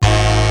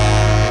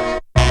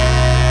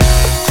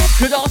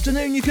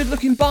afternoon, you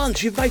good-looking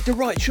bunch. You've made the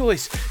right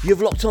choice.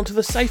 You've locked onto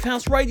the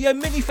Safehouse Radio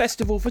Mini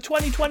Festival for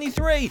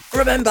 2023.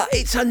 Remember,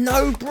 it's a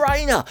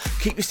no-brainer.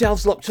 Keep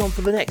yourselves locked on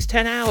for the next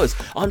 10 hours.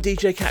 I'm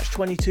DJ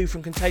Catch22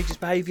 from Contagious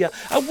Behaviour,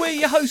 and we're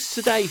your hosts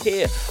today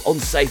here on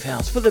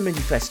Safehouse for the Mini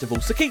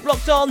Festival. So keep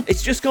locked on.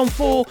 It's just gone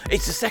 4.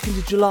 It's the 2nd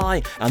of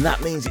July, and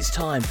that means it's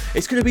time.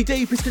 It's going to be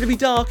deep. It's going to be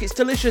dark. It's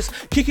delicious.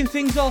 Kicking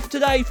things off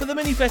today for the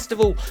Mini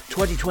Festival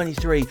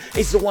 2023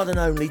 is the one and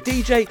only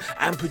DJ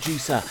and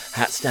producer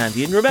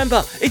HatStandy. And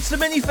remember, it's the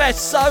Mini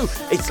Fest, so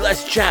it's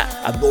less chat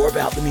and more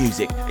about the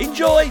music.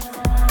 Enjoy!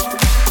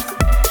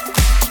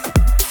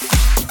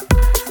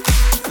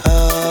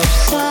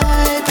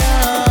 Upside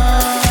down.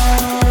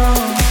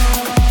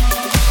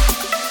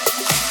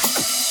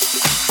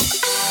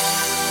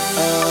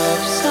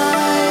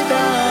 Upside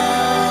down.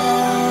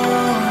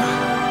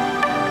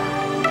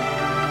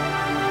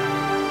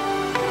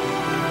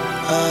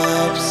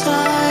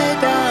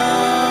 Upside down.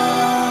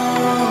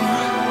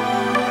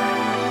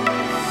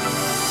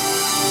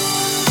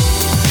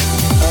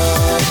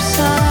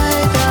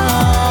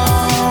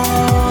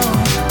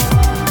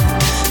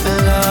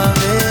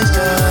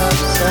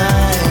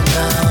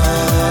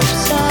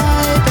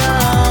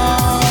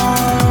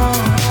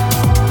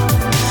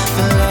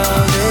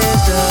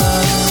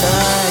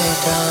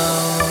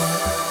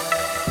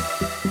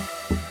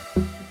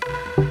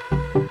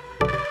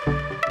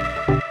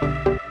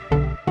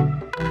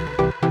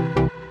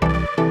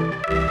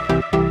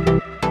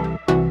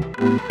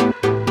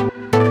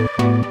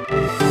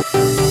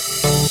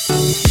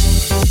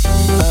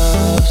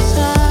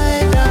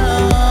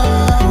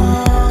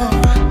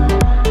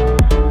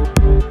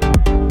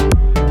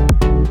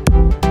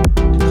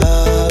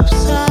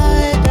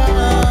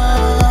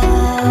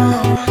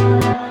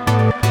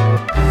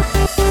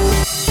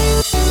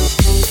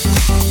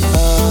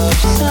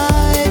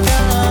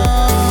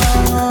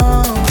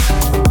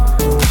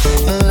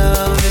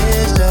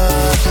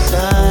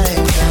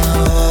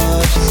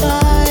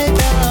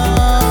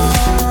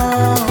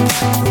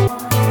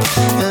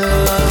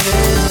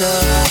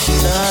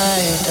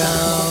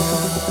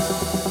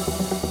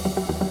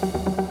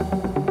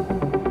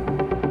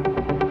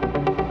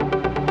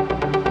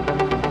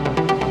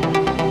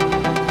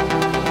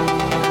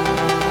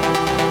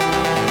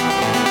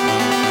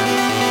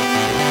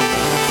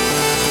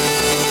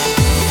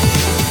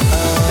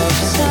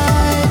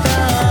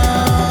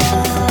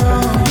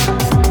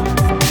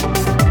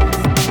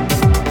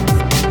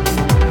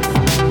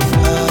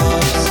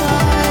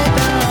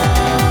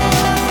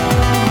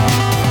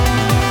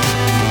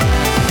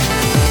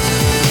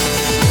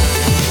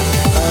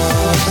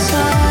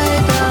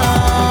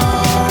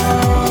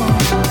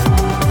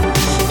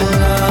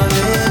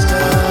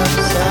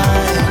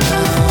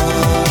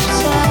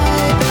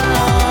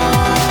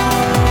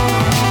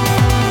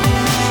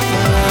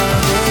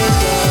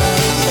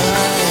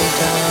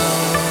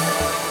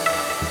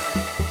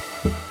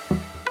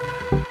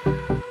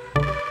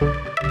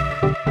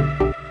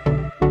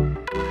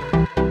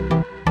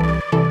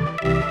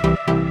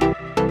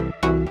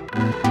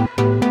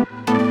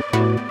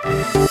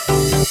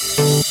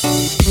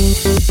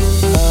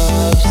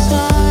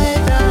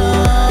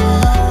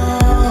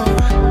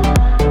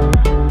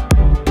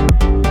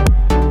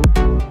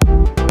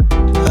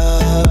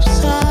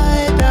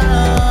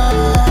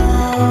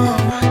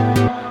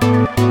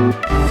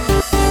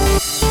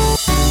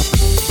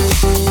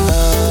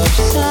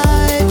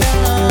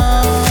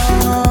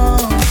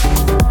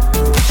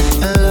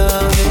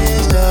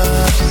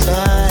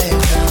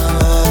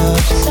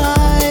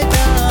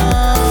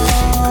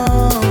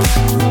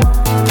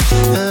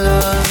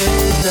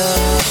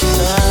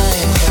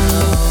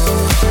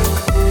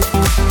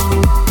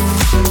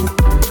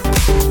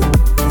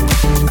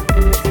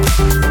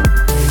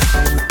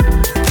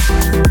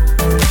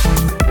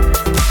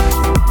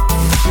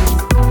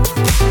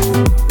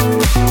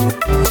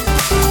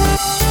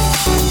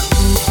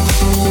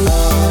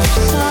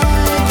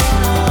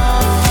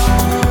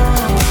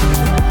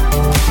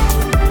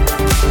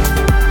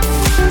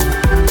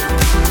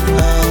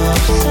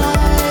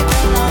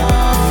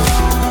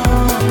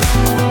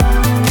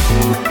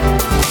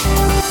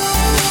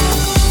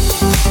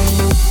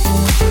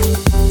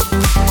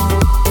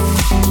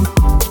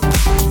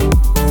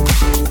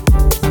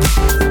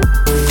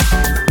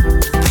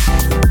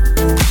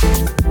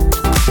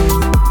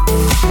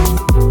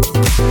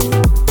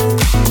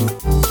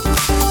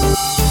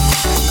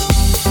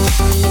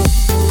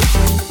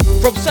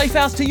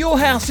 Safehouse to your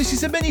house, this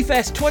is a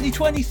Minifest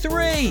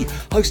 2023,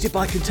 hosted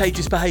by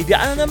Contagious Behaviour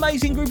and an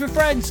amazing group of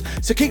friends,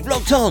 so keep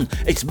locked on,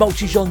 it's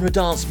multi-genre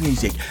dance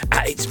music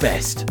at its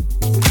best.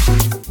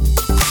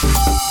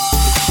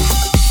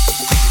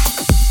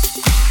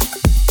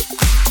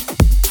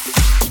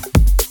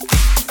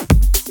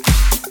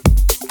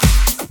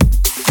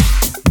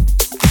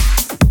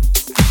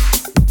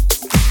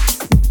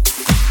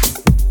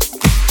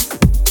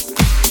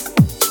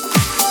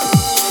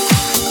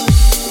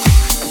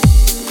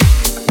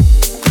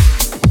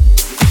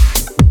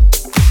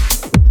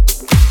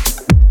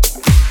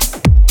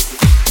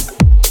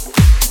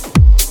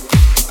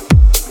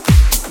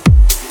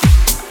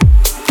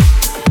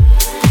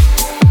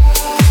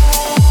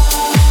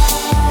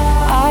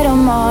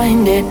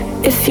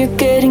 if you're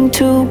getting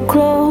too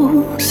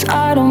close.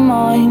 I don't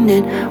mind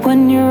it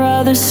when your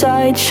other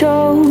side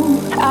show.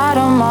 I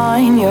don't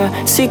mind your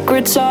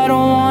secrets, I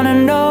don't wanna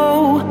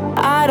know.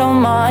 I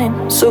don't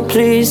mind, so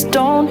please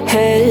don't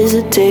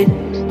hesitate.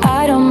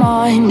 I don't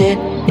mind it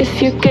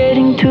if you're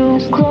getting too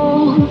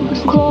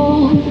close,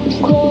 close,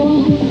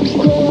 close,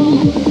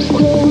 close, close,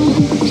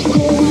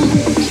 close.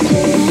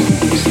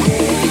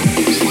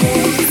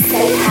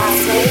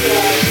 Safehouse Radio.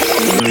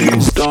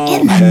 Please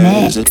don't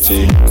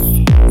hesitate.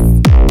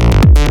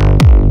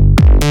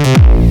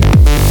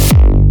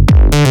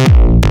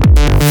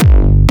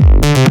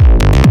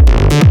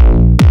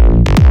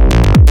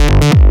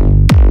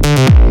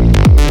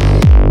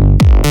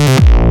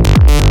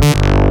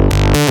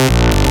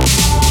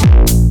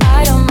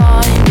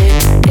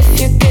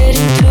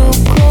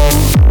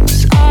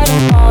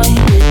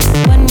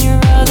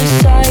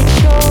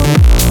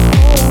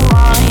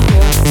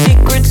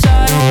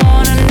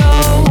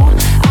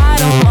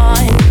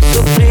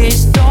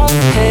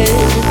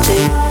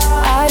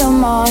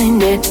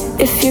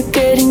 If you're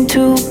getting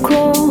too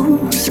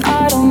close,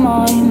 I don't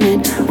mind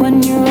it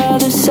when your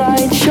other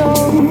side show.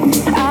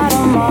 I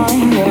don't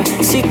mind your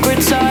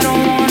secrets, I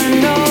don't wanna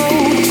know.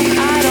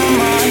 I don't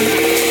mind.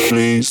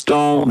 Please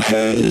don't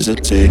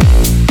hesitate.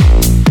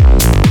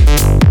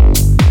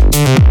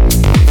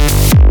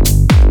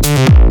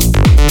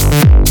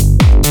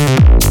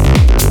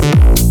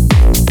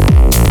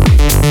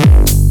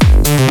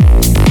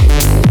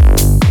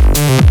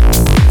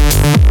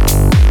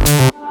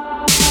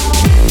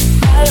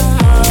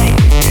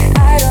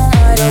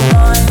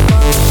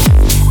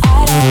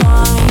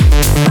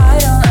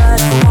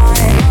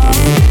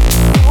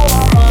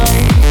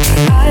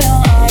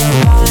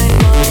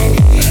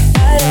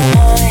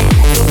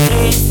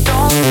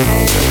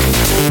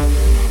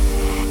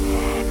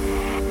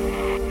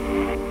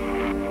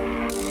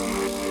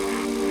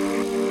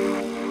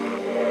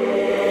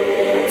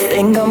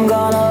 Think I'm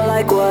gonna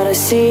like what I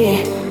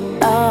see.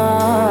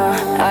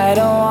 I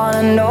don't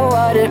wanna know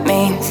what it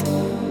means.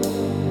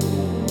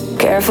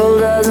 Careful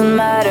doesn't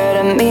matter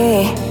to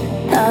me.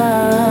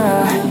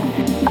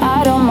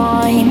 I don't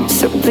mind,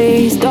 so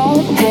please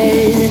don't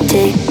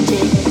hesitate.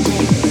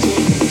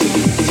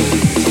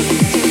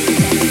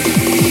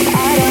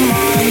 I don't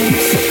mind,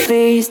 so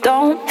please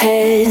don't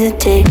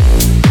hesitate.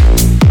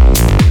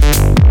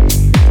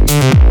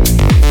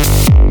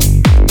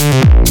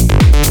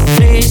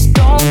 Please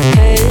don't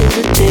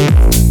hesitate.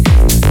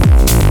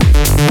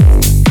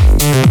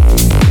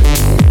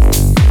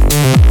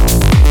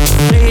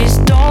 Please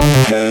don't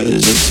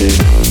Hesitate.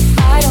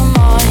 I don't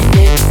mind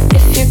it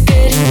if you're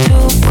getting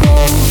too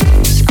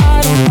close. I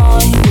don't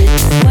mind it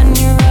when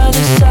your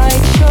other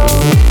side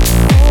shows.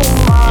 I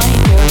don't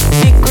mind your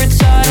secrets,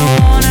 I don't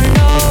wanna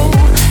know.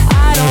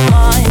 I don't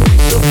mind,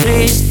 so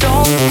please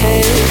don't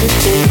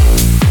hesitate.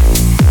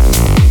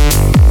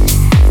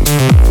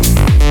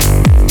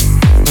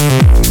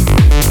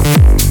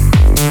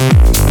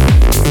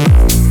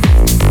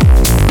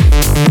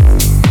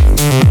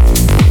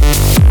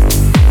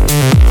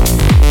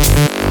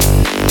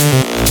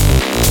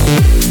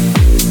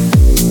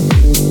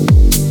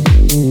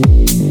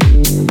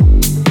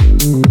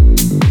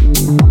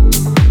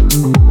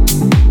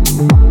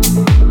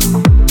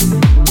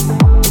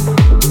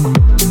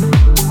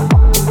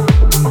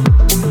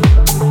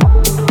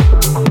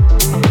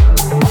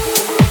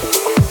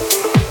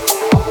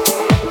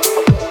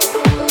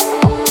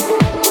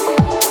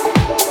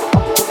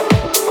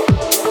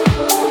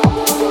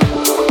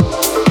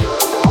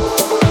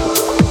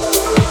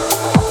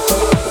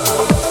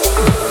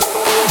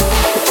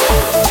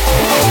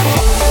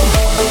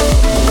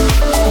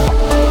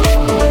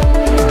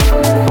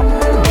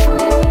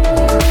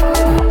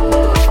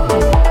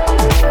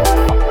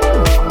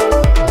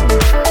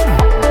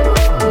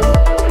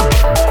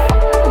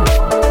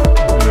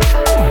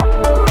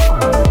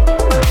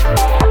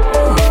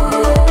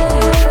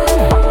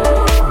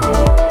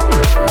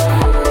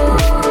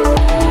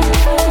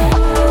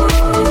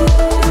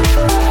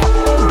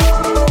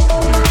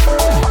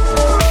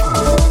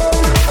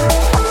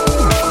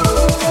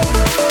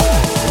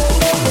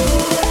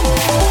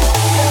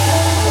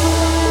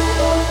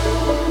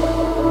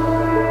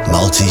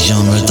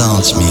 Multi-genre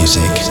dance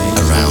music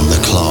around the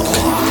clock.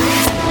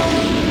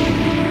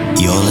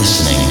 You're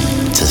listening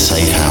to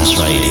Safehouse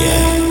Radio.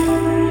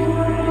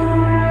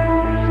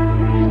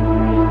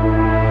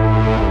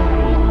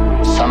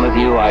 Some of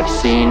you I've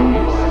seen,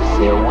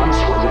 there once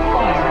was a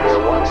fire.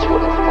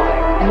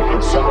 And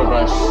for some of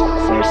us,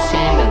 there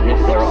seemed as if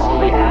there are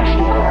only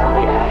ashes.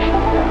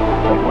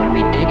 But when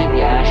we dig in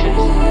the ashes,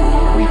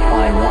 we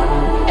find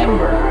one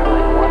ember.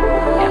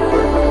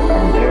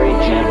 And very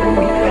gently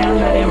we fan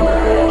that ember.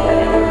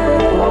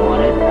 Blow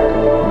on it,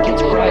 it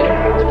gets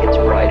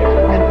brighter.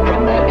 And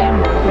from that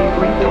ember, we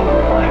rebuild the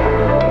fire.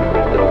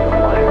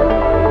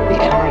 The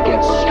ember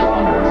gets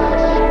stronger.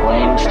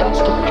 Flame starts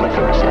to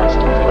flicker.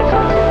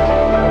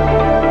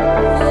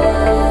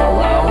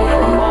 Allow for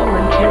a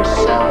moment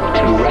yourself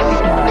to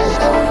recognize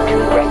that the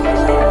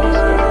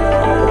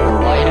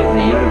light of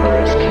the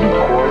universe can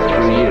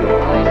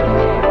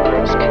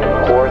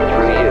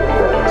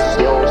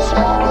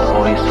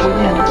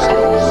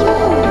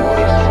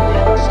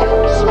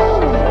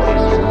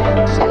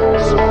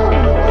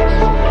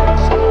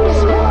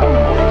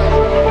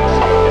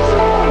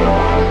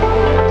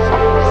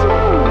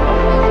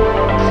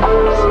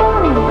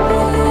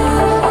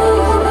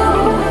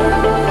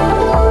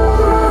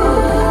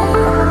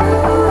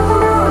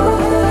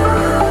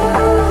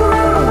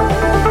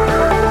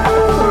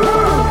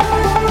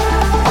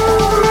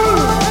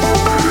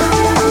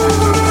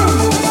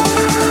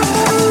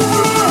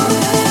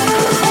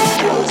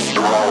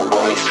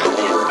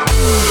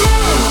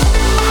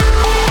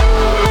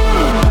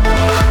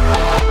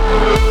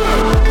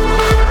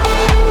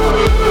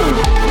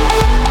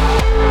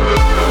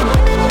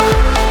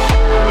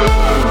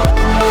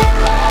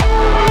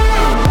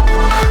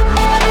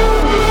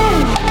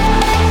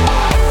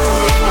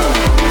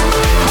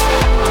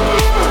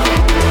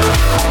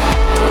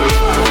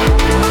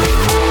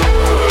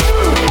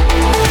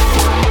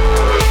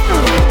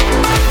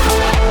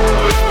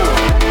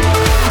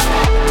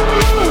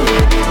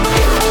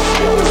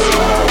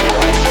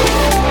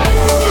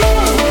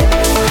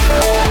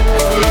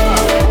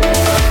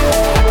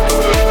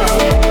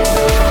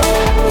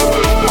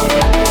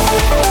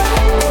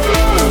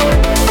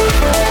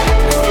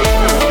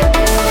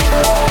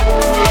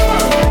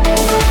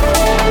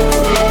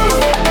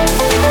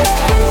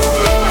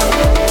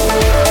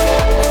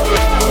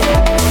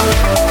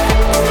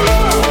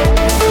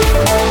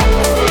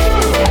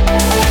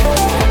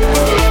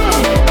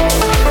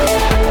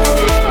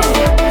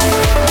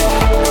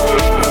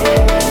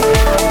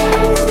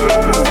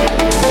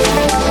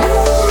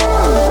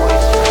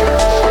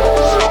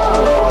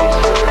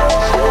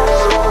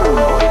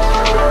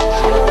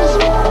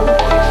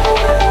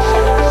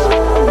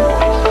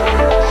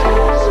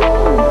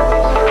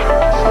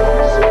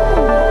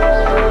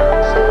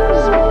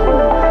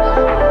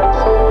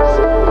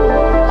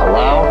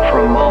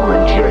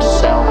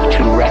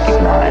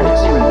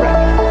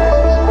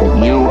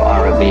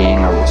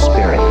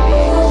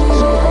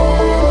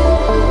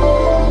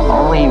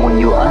when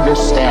you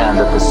understand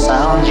that the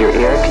sounds your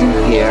ear can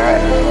hear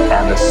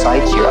and the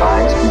sights your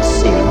eyes can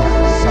see,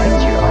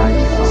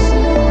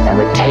 and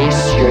the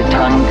tastes your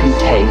tongue can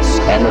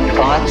taste, and the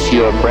thoughts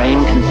your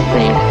brain can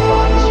think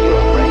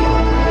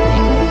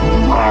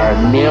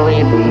are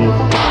merely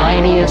the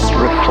tiniest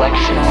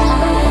reflections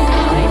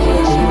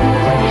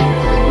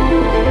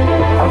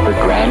of the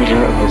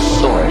grandeur of the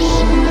source,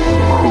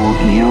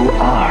 who you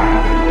are.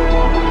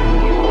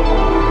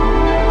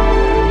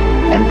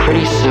 And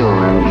pretty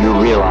soon you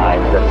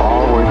realize that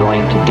all we're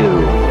going to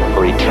do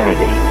for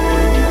eternity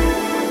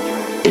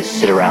is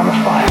sit around the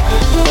fire.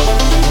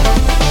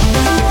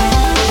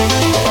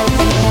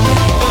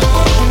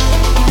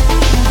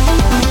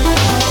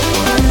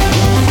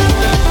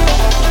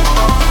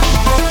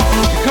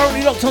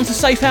 Locked onto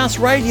Safehouse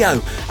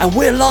Radio, and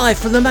we're live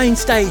from the main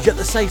stage at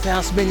the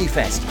Safehouse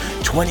Minifest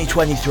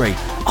 2023.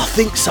 I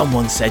think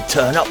someone said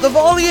turn up the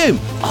volume.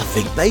 I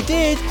think they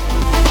did.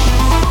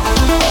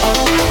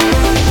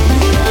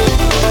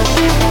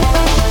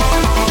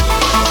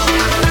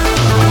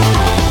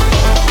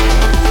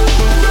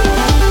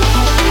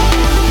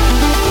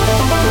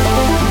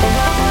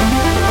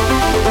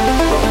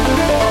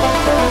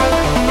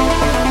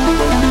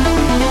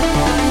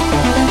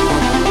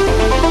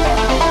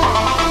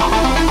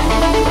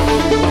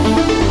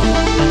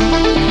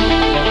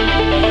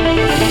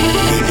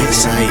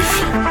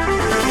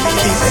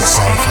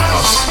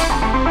 Safehouse.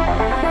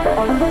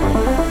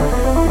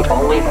 The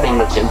only thing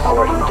that's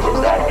important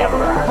is that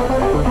ember,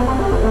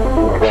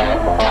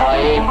 that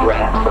tiny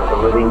breath of the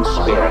living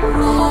spirit.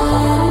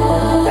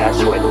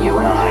 That's what you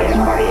and I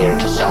are here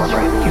to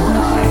celebrate. You and I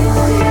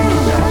are here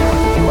to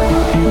celebrate. You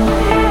and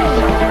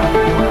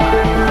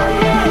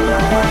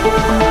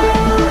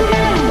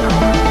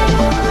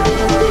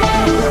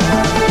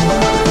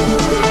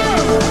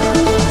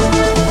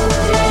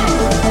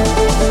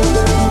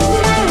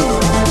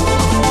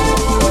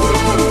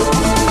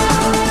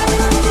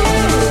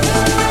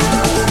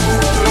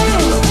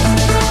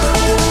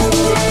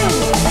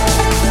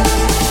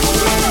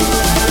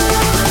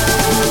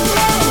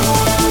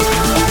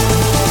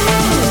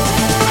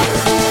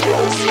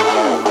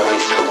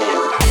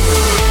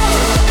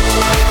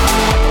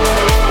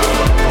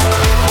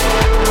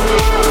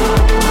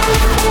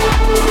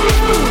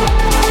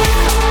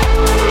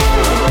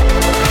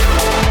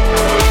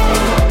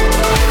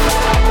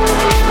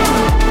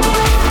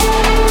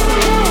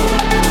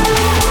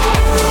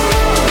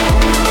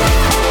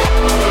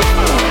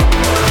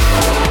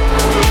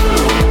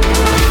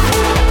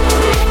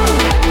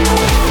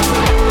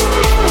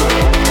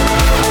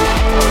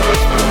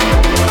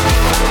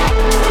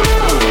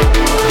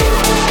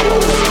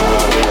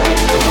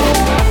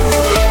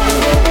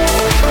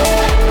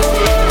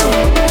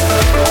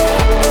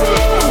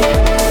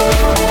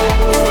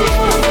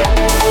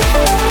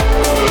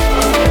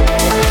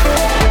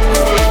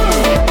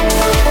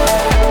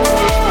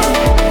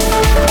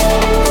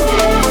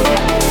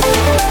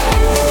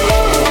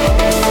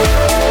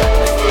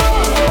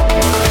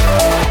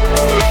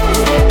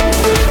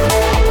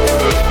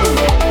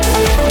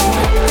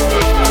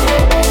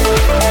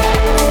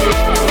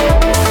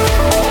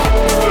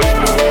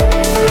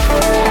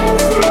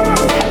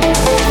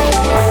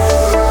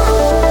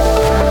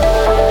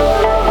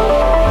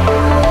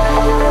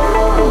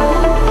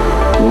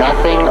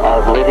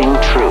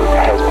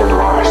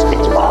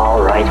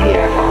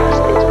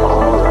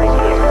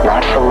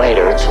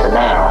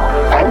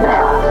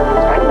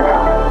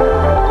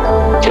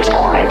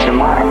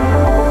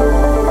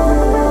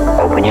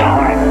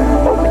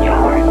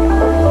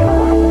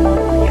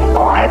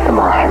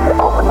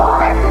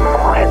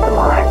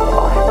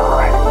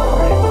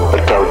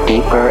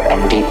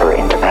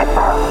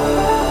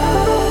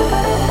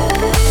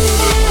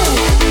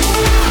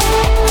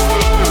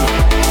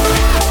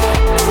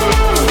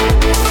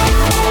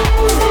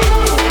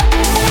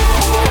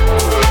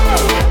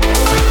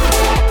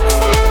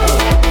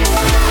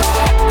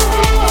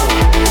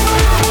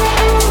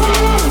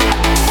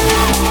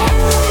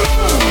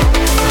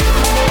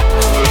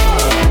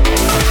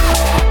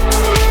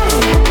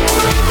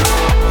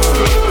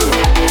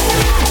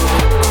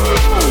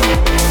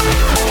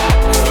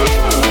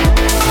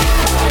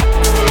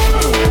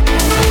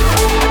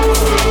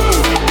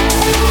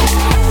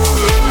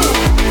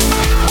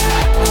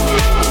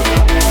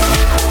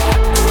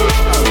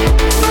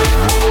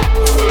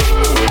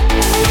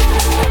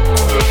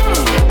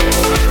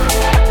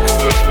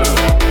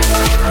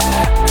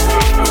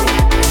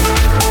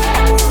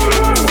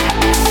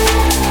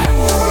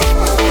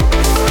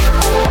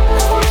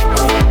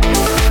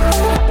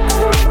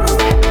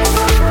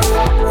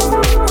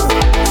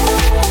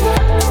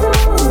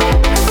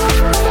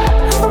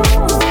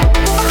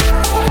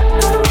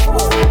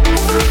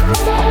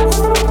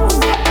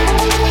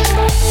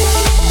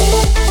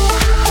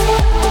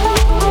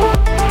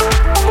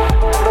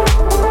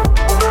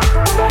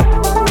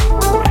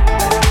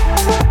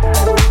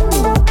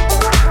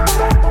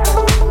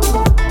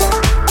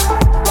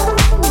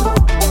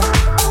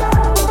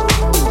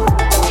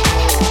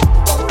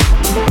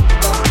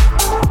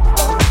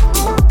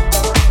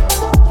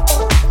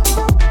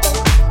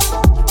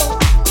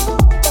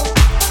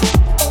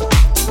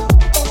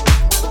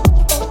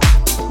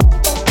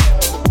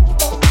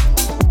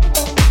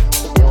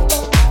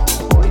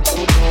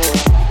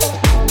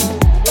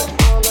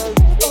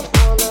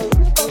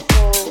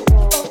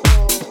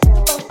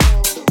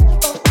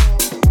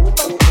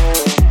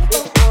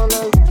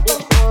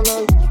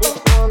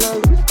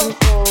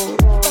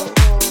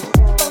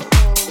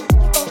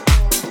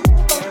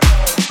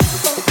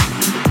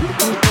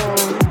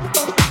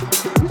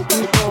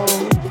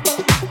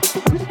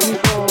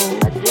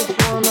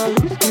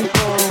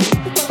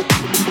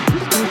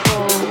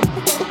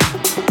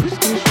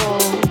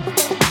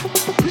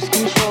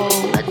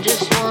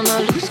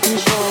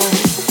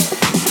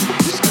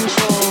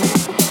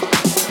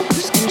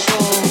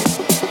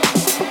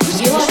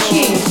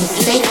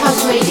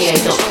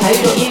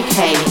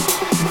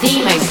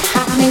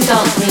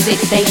dance music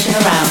station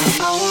around.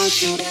 I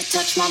want you to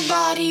touch my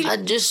body. I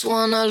just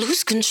wanna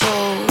lose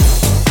control.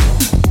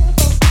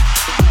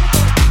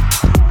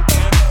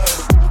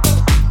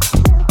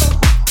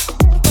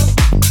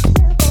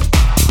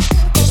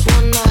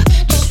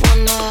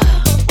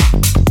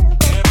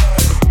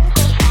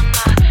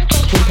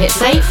 Keep it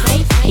safe,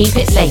 keep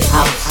it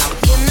Safehouse.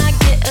 Can I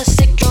get a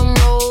sick drum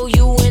roll?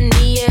 You and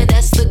me, yeah,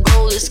 that's the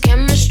goal. This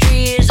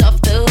chemistry is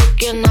off the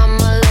hook, and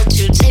I'ma let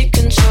you take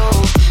control.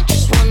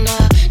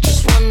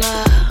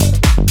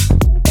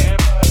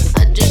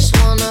 I just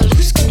wanna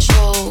lose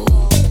control.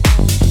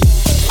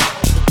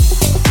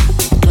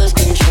 Lose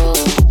control.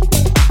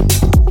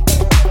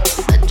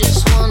 I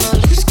just wanna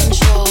lose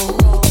control.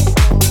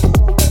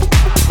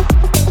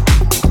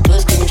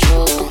 Lose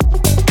control.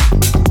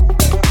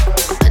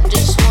 I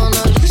just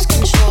wanna lose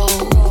control.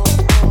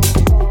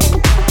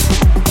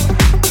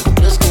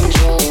 Lose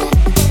control.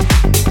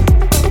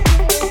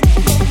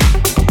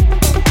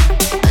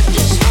 I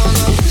just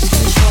wanna lose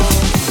control.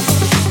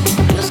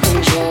 Lose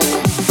control.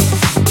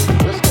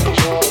 Lose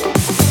control.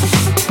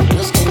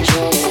 Lose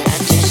control. I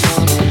just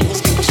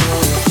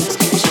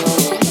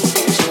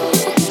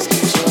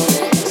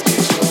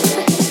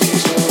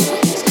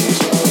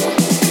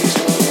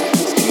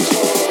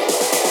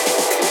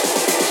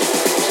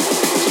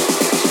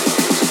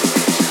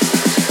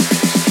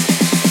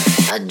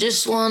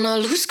wanna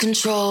lose control. Lose control. Lose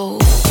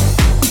control.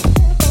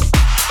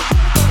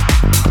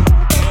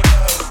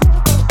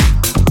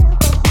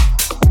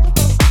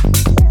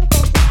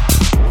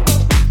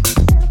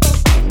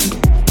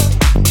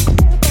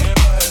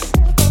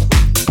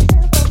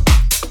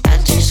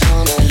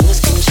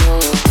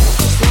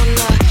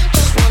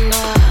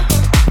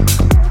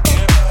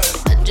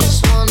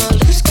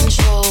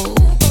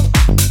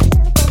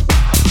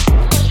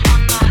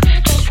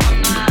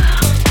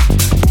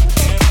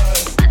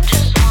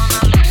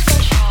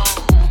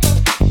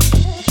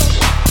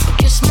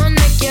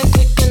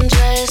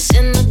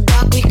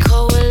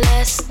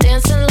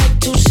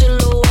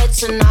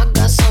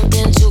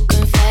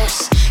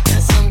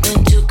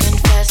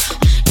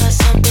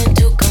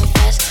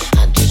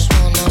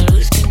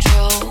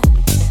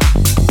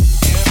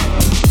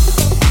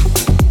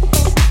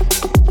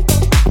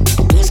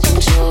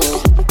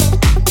 control.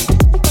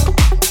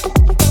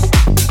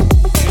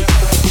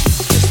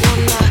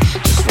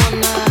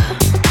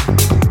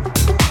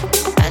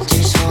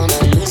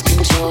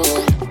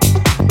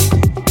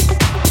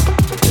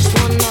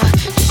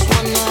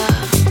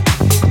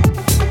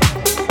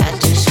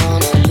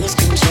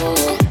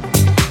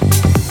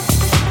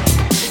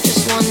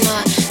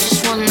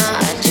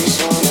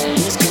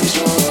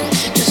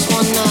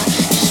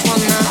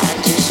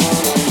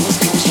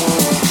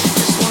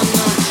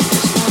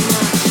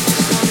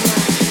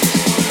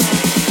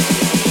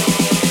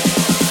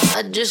 I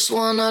just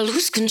wanna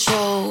lose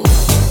control.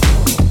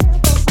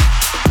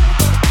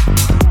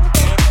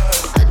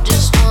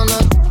 Just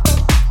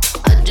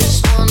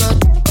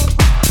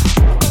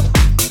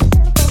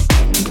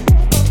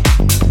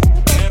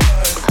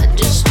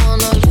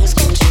wanna lose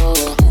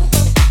control.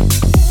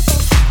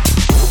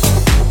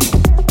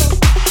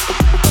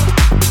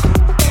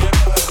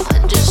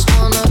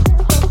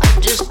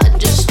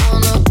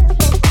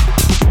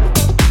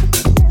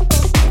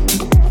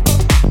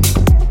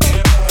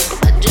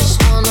 I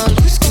just wanna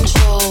lose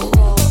control.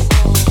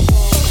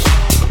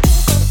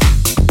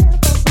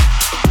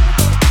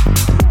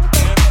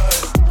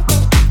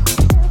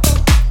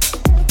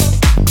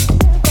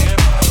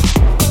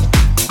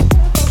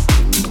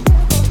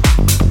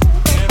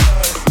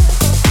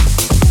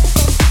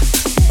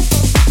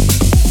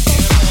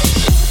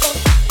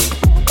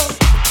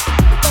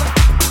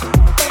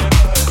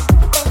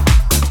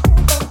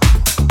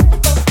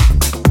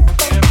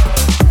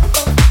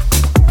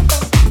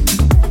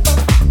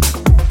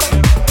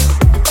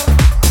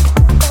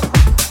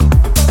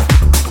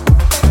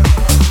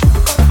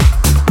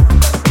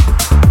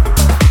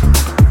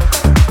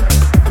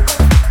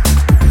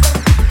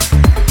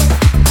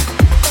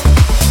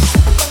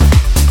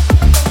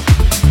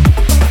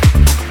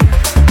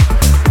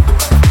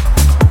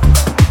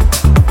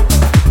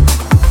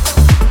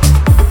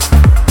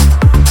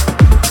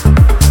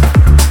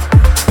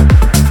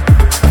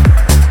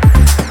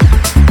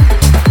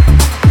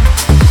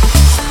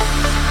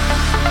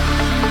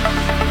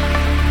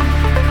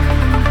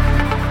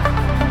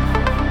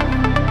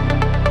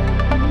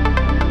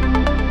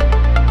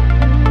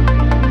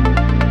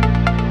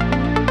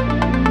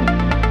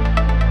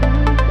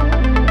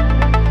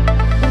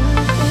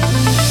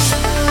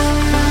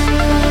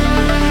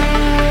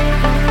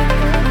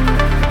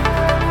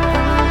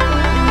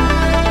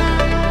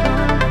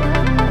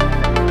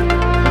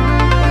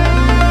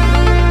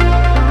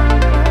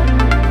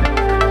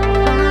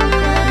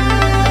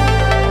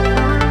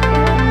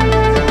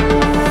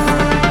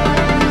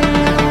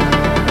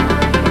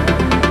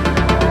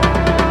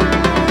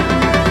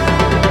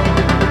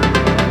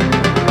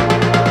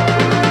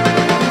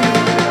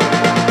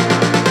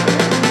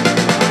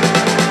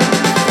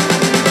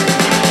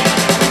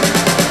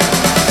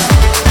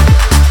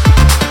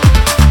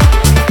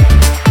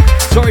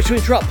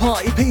 interrupt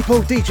party people,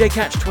 DJ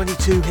Catch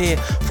 22 here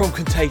from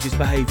Contagious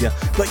Behaviour.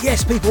 But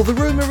yes people, the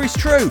rumour is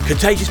true.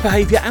 Contagious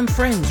Behaviour and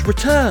friends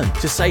return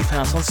to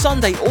Safehouse on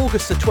Sunday,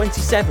 August the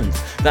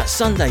 27th. That's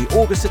Sunday,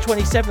 August the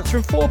 27th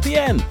from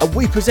 4pm. And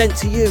we present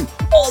to you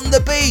On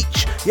the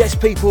Beach. Yes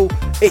people,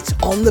 it's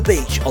On the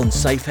Beach on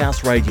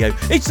Safehouse Radio.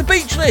 It's the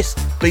beach list,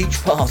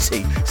 beach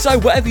party. So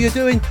whatever you're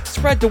doing,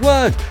 spread the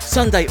word.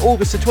 Sunday,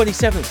 August the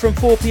 27th from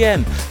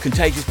 4pm.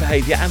 Contagious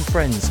Behaviour and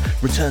friends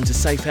return to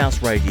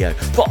Safehouse Radio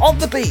for On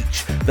the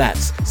Beach.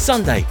 That's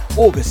Sunday,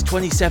 August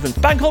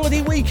 27th, bank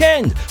holiday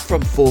weekend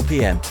from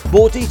 4pm.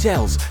 More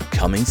details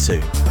coming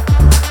soon.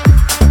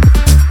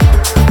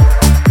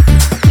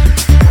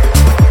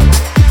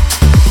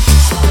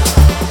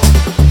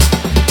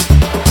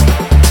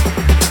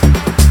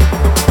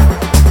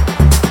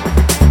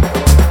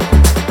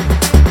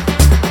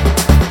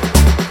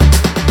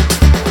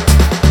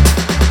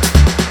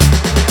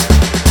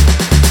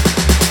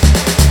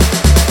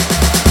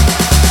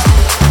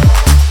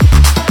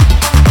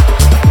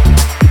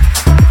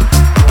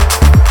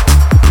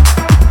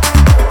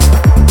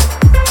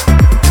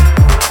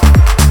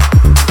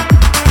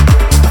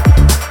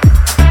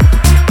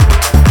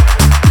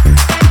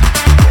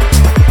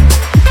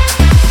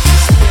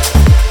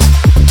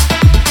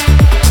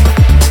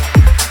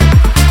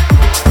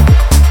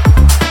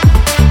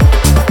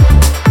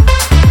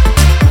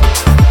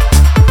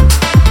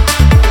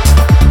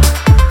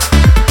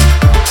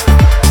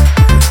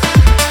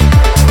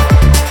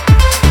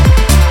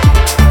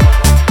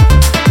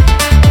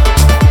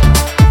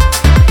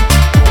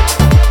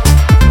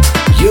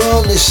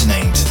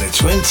 Listening to the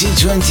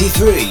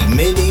 2023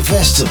 Mini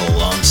Festival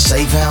on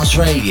Safehouse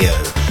Radio,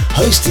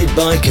 hosted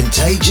by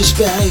Contagious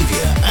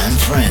Behaviour and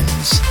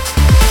friends.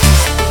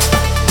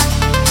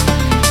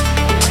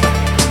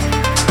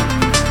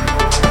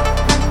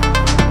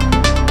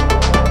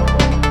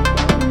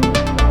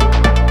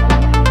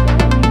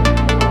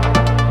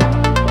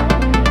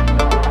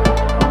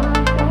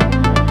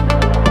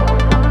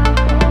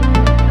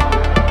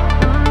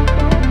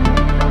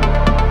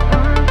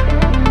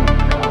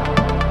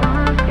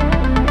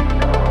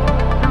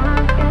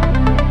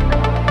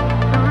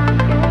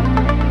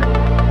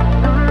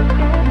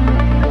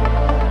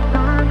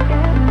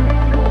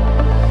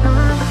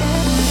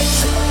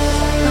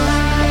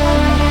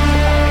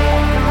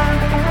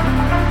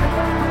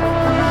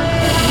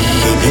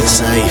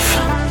 Safe.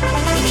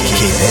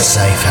 Keep it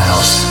safe,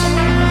 house.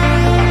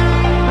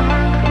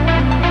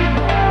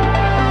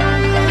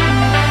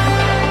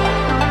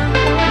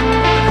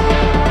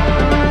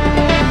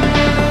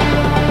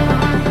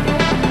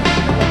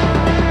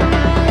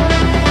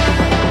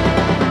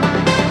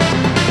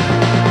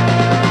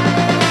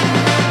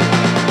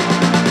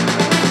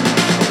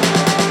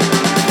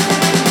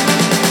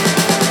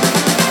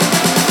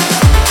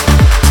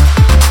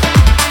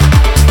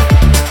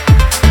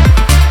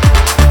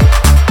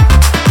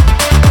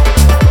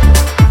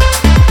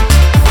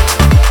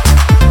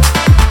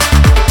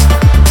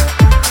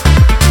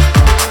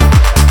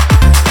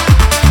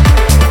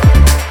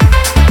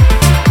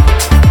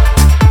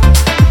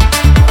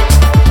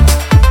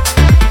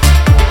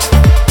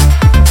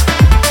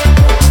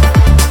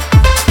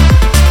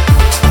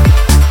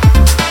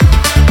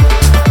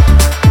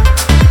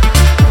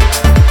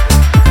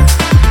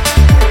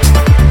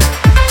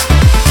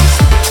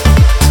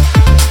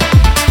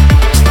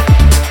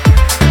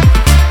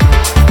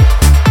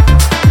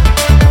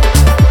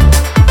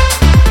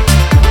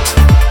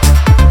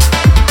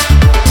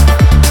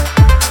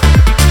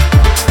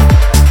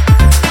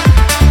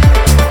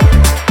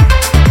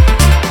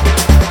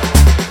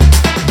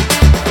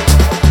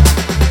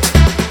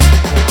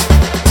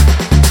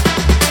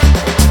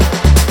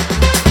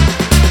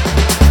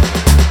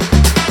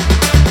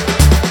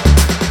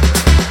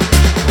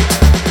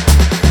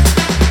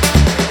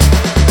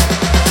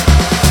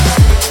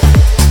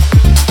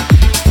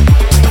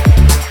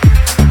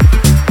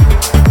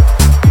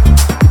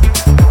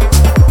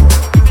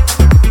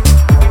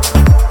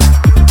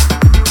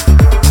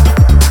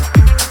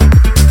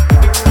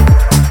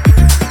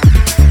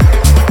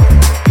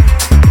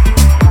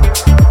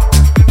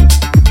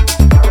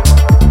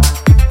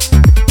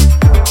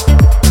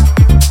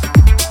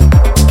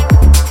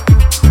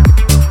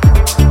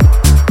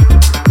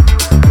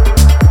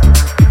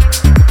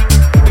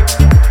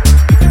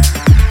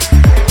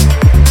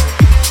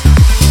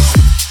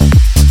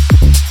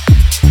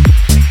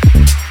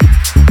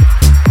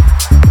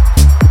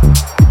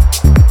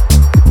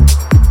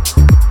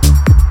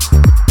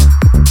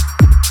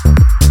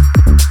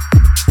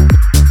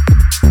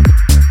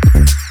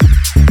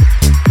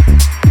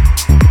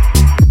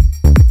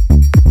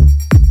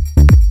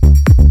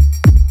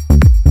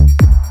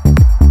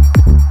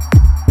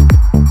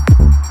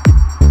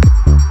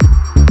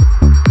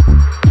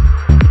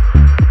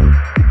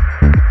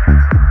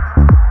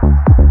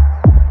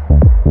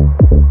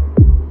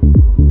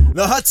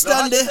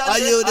 HatStandy, are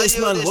you this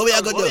man? What we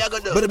are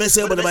gonna do? But I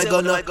say, but my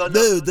gun, do my gun,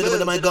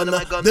 do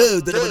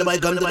my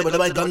gun, do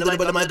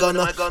my gun.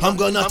 I'm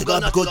gonna have to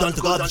go down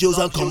to God, shoes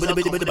and come with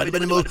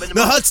the move.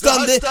 Now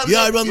HatStandy, you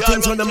are run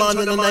things from the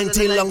morning in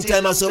 19 long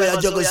time, I saw we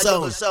are juggle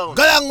sound.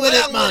 Go along with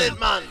it,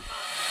 man.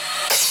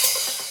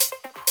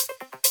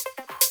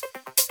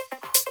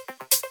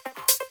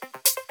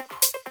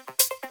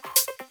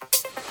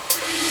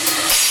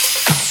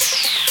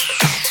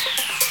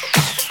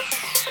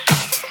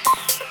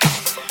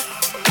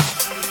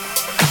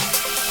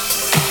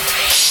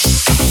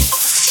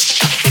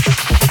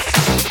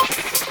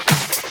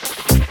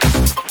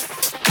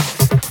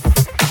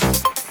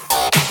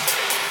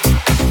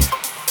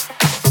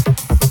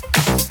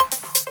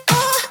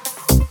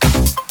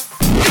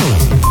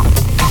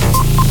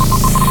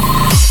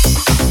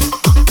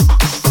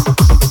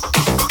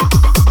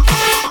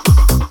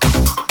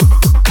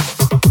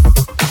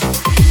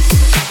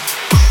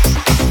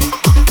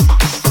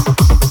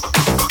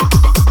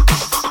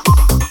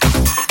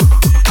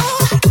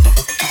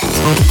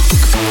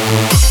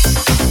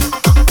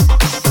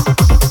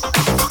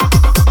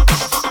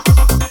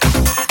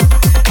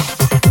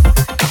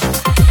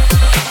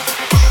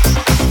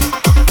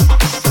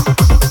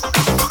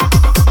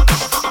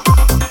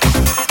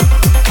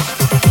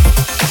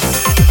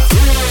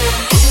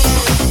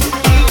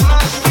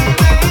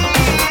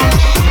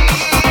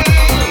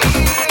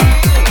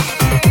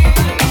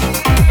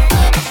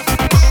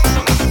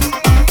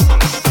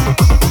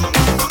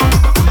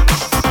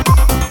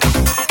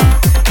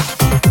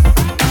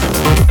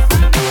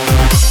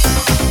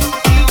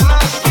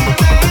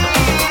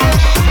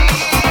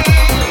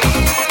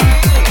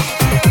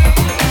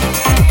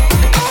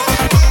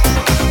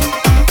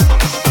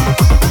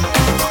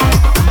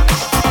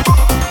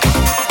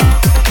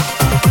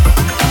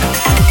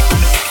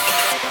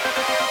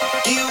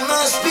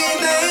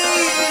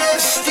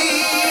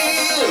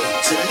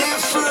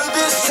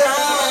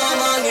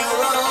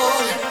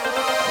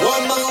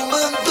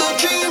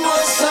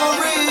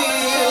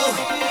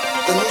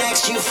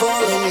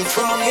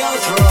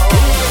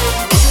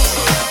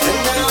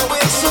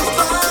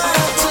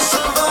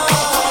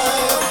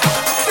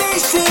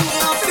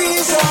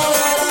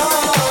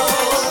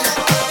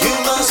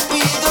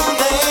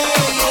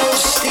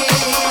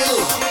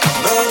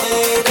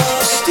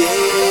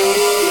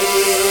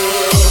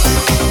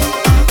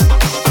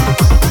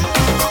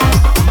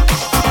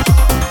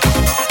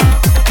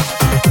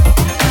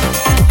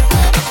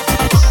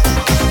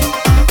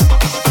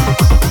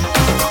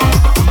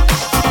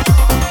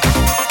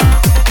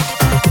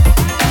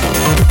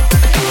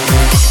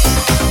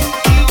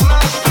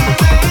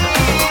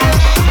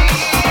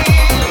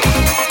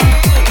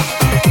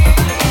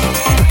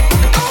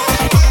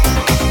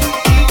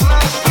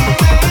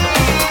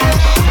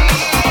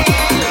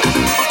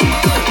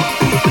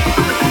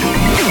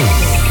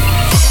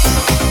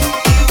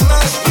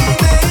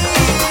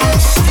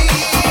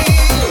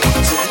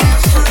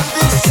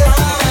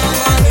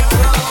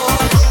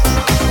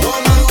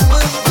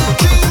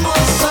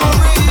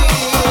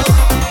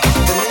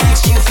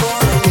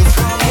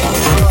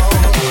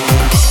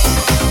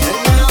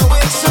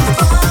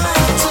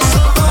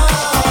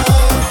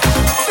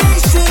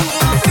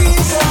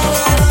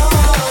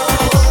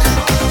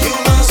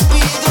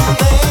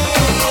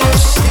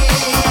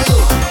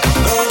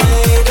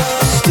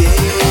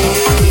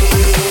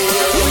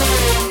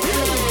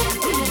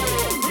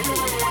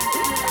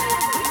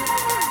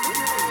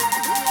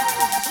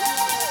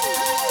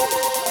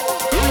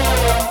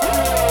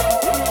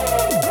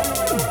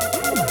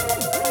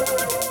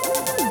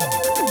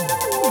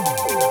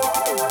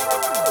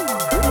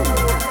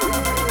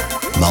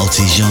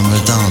 Multi-genre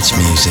dance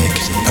music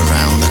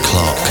around the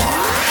clock.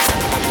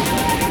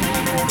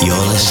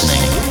 You're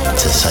listening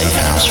to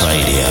Safehouse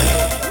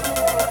Radio.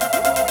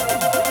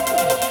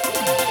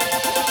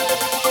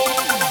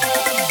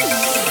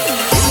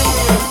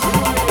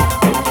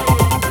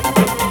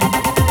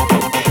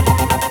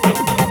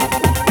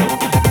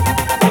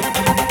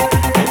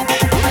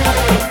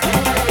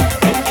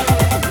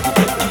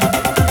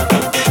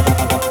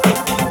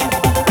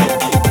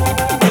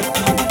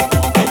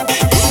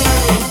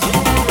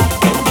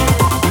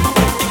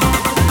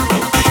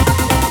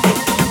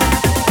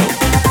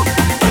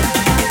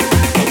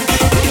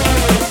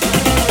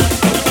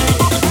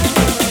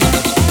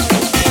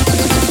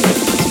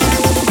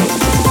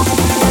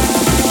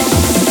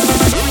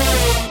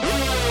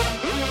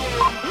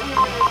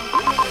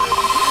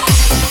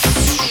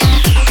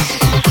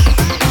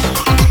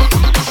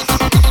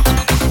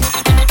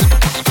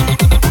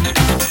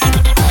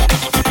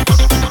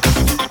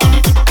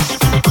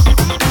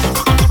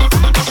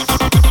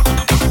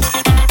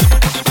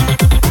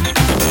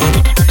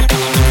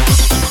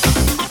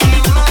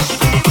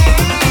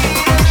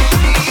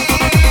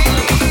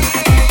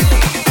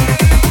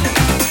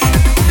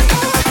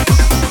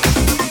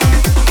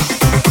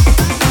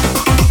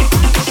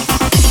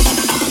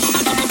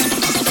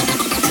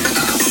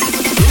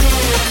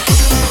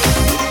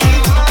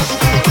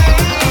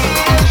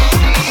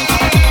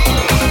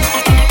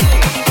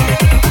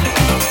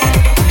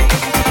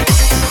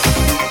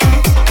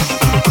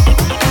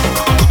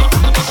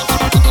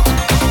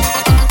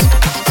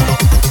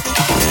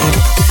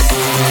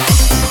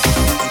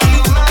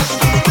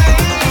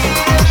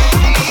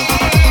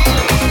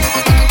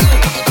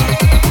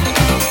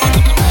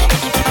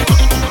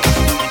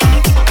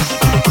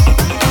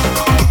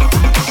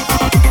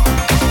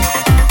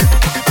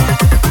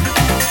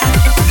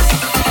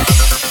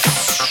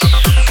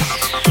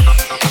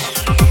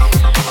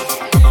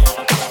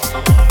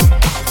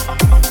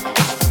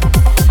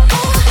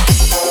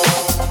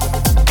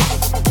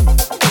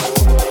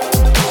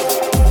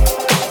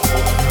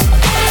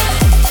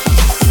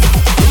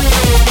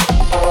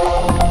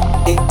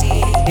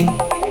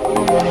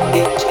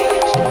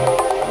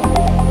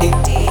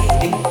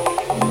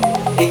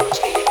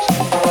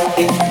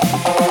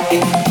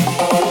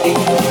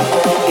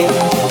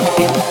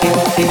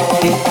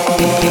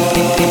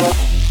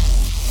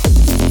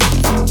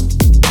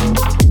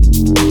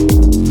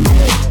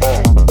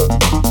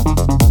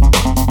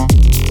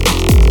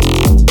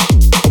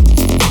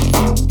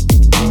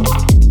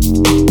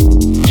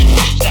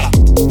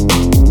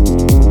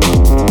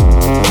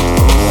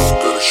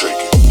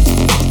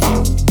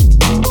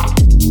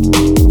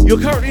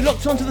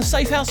 Onto the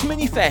Safehouse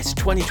Minifest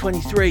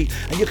 2023,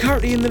 and you're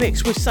currently in the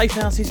mix with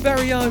Safehouse's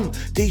very own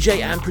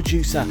DJ and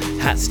producer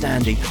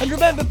HatStandy. And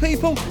remember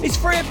people, it's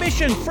free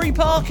admission, free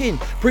parking,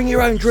 bring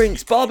your own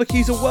drinks,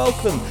 barbecues are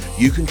welcome,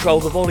 you control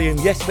the volume,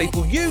 yes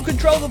people, you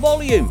control the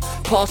volume,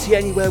 party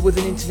anywhere with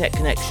an internet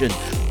connection,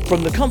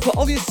 from the comfort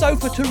of your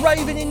sofa to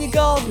raving in your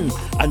garden.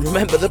 And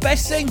remember the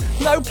best thing,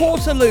 no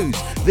portaloos.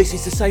 This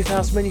is the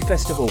Safehouse Mini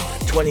Festival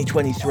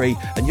 2023,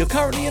 and you're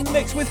currently in the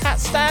mix with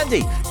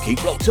HatStandy.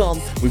 Keep locked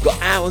on, we've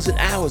got hours and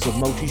hours of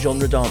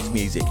multi-genre dance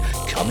music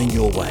coming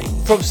your way.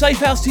 From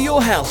Safehouse to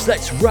your house,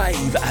 let's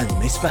rave and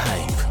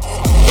misbehave.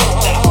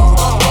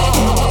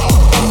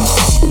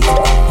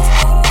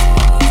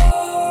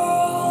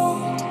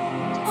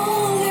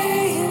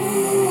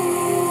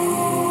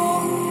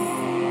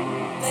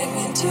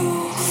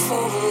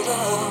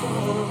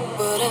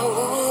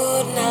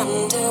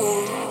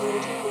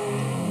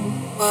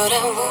 What I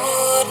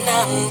would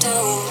not do.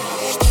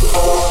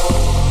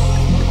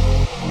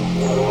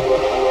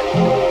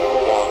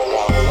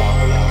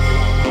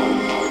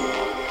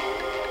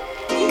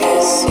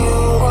 Guess you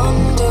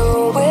wonder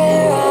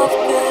where I've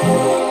been.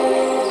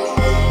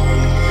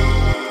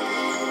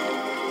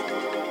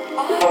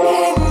 I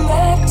came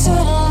back to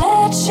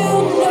let you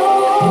know.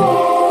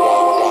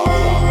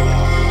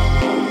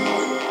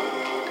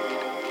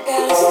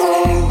 Got a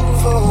thing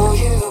for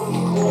you,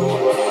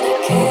 and I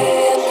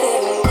can't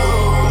let go.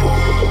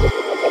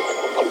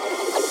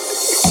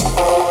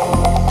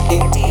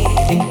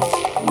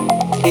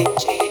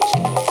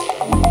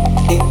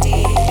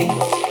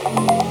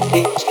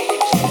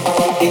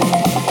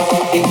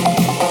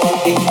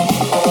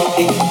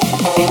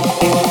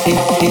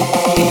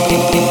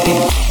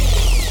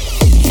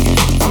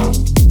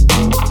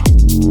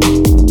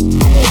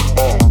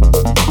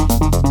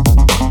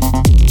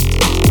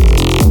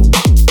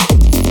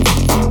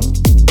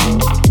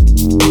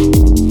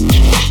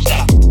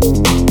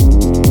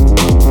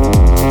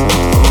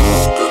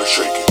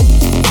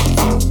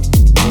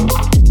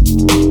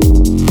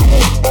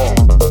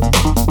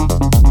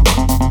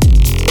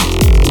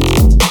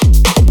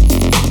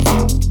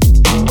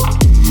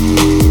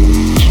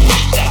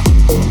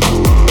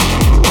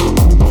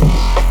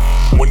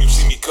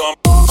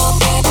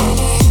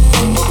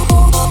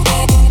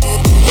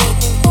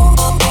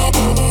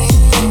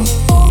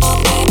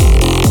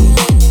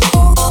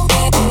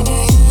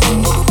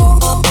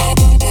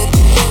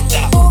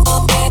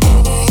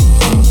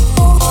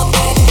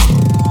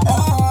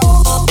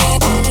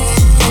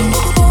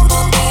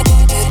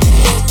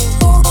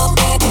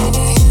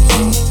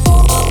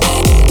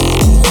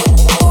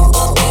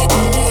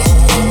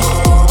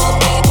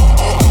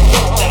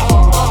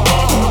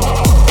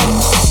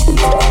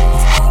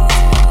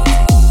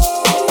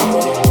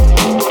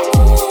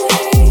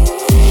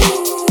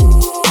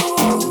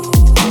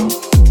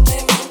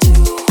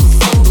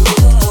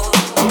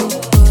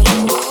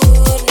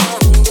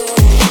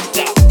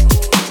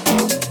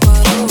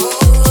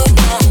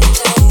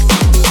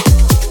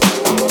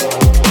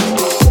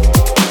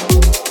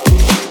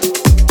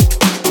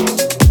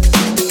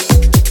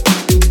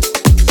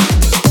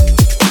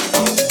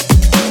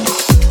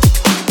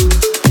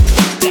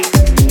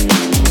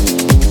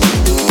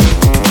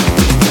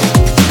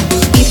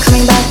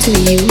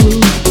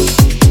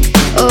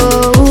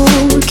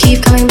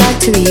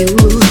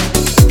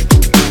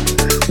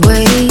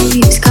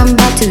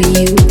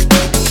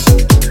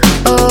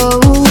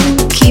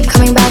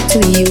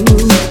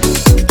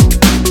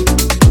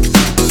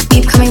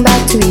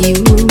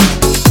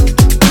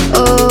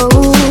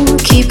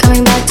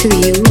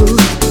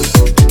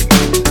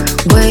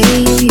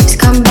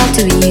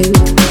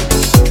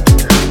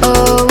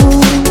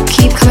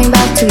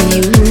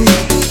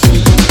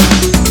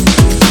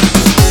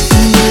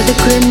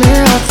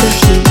 Mirror of the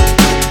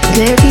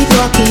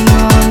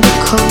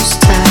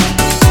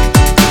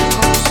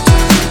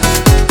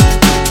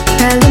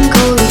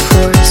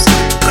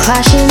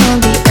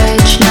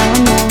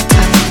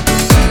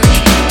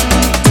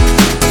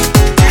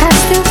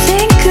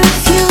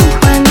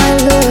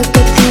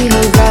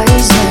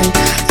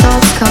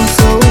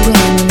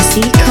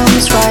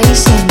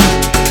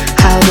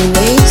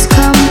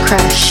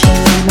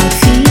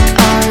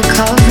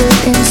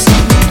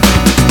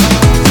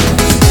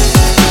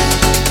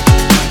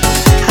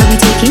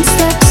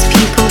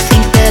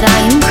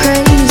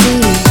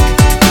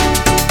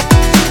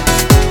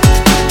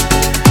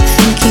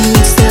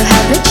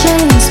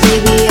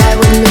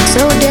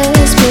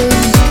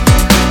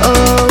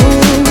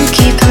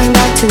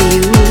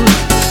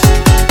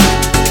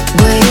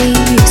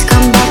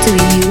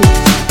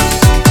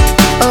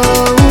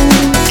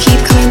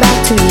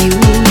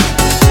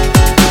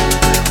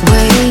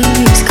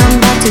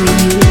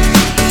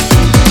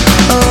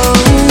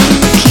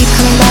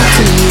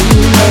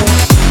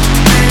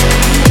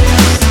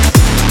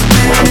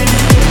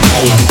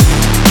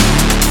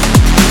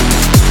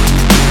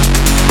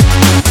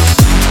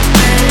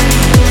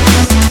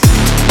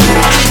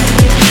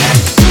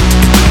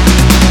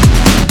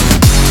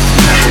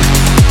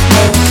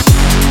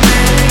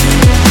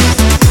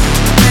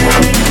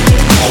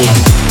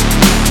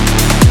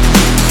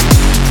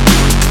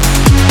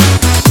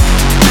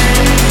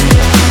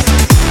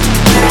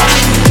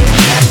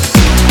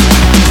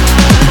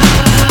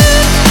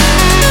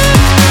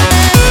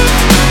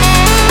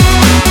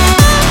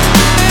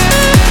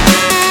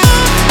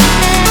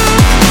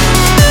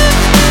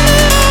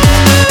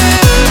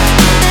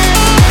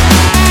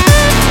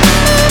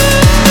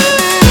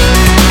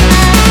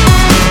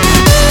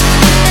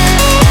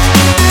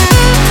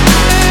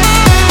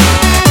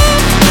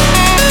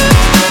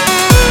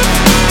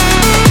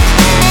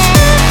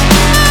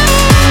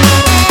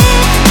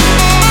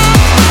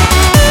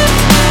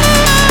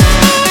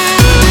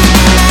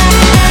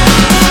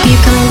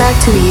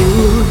back to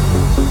you.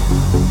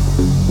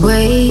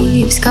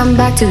 Waves come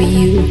back to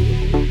you.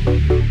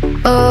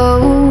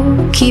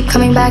 Oh, keep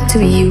coming back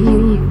to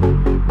you.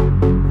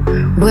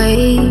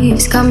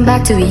 Waves come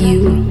back to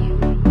you.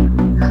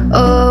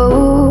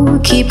 Oh,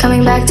 keep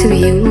coming back to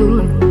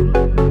you.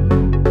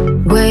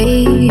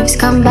 Waves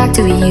come back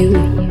to you.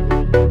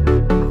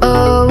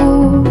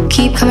 Oh,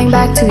 keep coming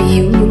back to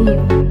you.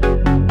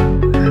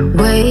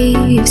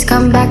 Waves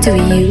come back to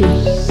you.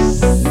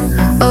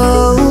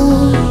 Oh.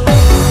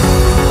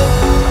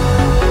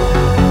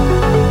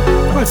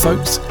 Hi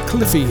folks,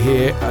 Cliffy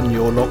here, and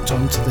you're locked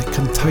on to the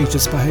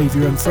Contagious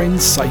Behaviour and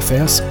Friends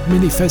Safehouse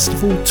Mini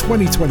Festival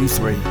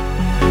 2023.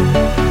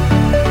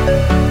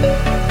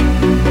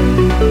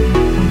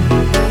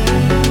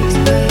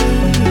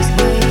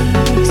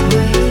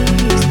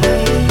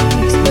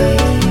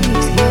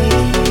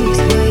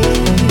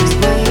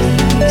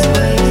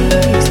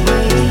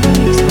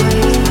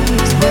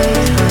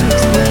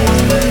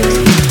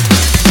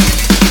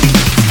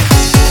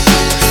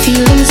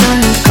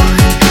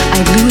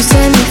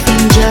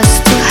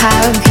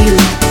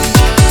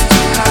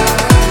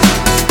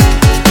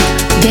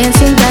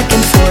 Dancing back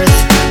and forth,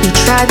 we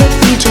try but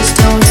we just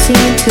don't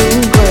seem to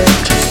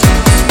work.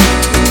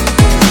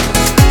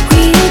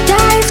 We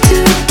dive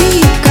too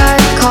deep,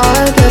 got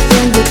caught up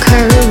in the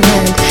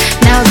current.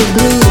 Now the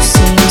blue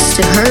seems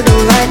to hurdle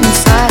right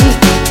inside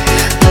me.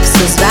 Love's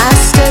as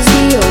vast as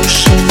the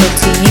ocean, but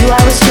to you I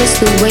was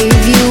just the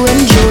wave you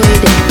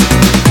enjoyed.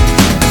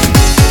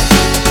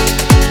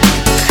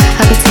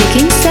 I've been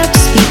taking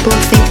steps, people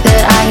think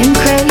that I am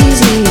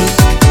crazy,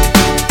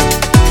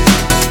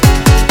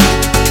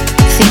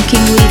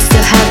 thinking we'd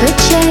still have a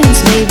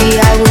chance. Maybe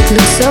I would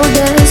look so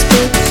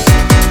desperate.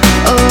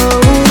 Oh,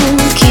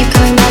 keep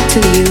coming back to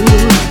you.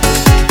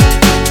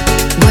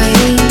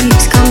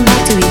 Waves come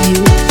back to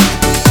you.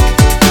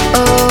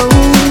 Oh,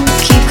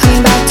 keep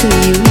coming back to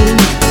you.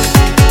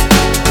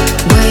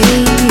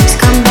 Waves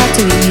come back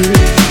to you.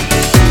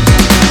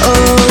 Oh,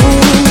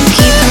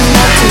 keep coming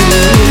back to you.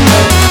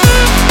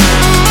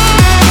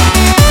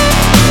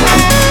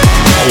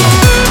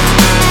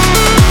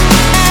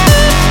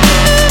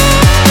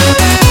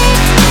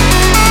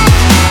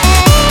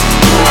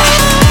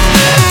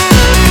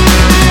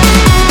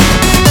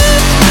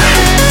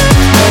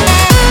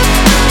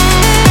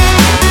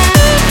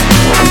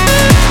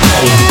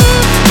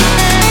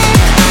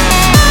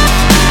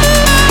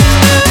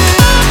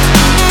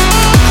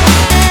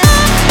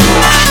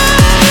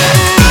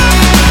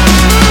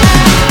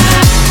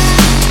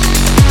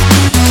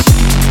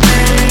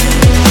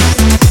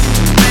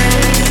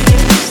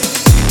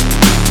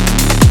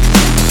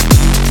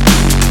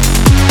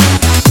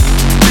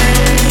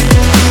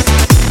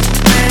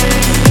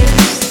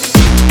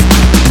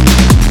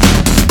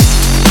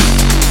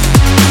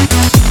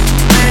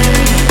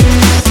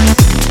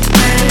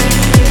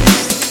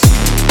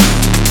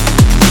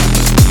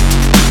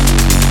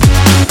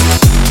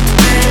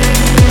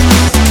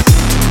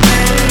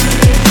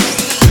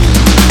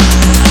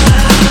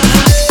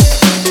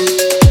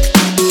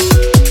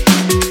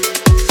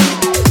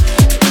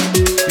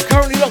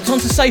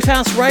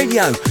 Safehouse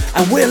Radio,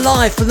 and we're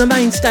live from the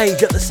main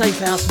stage at the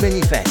Safehouse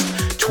Mini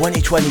Fest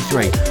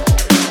 2023.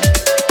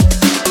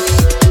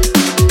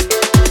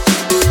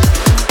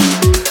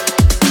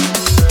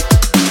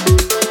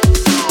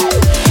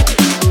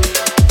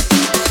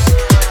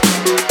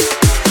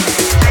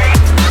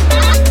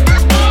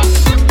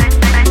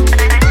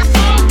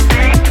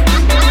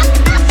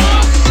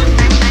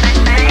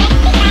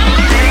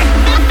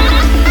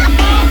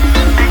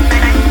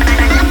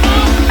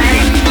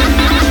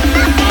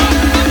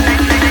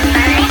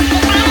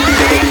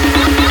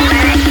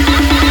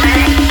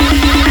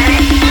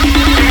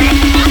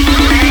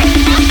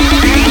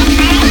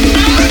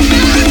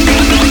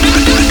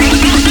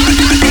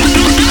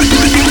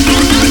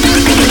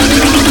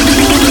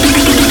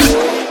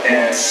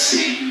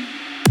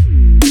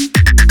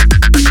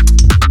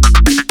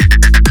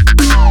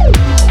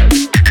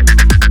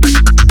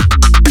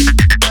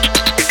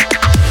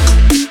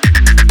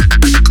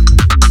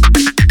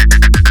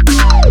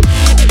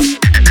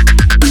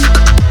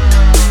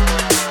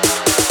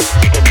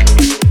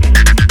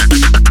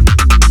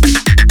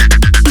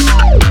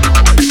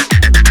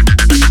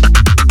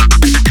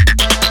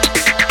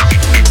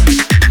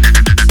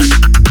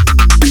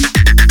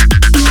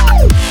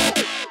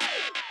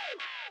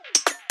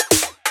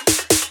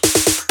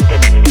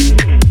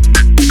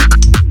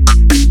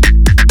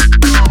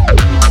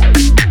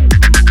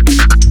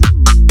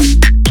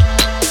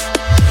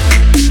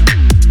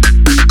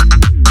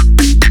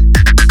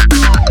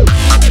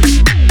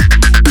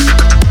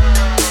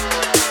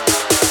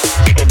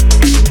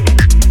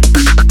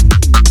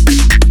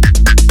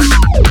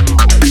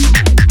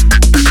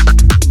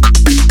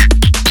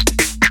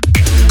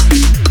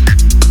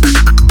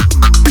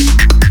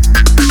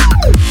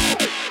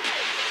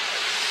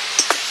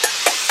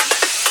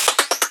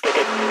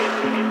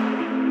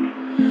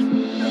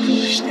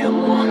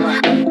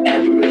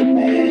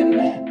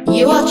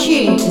 You are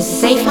tuned to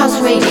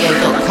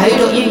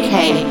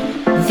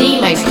safehouseradio.co.uk,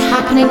 the most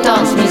happening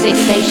dance music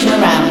station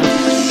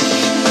around.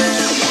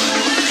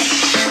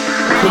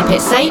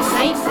 it safe,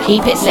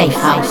 keep it safe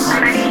house.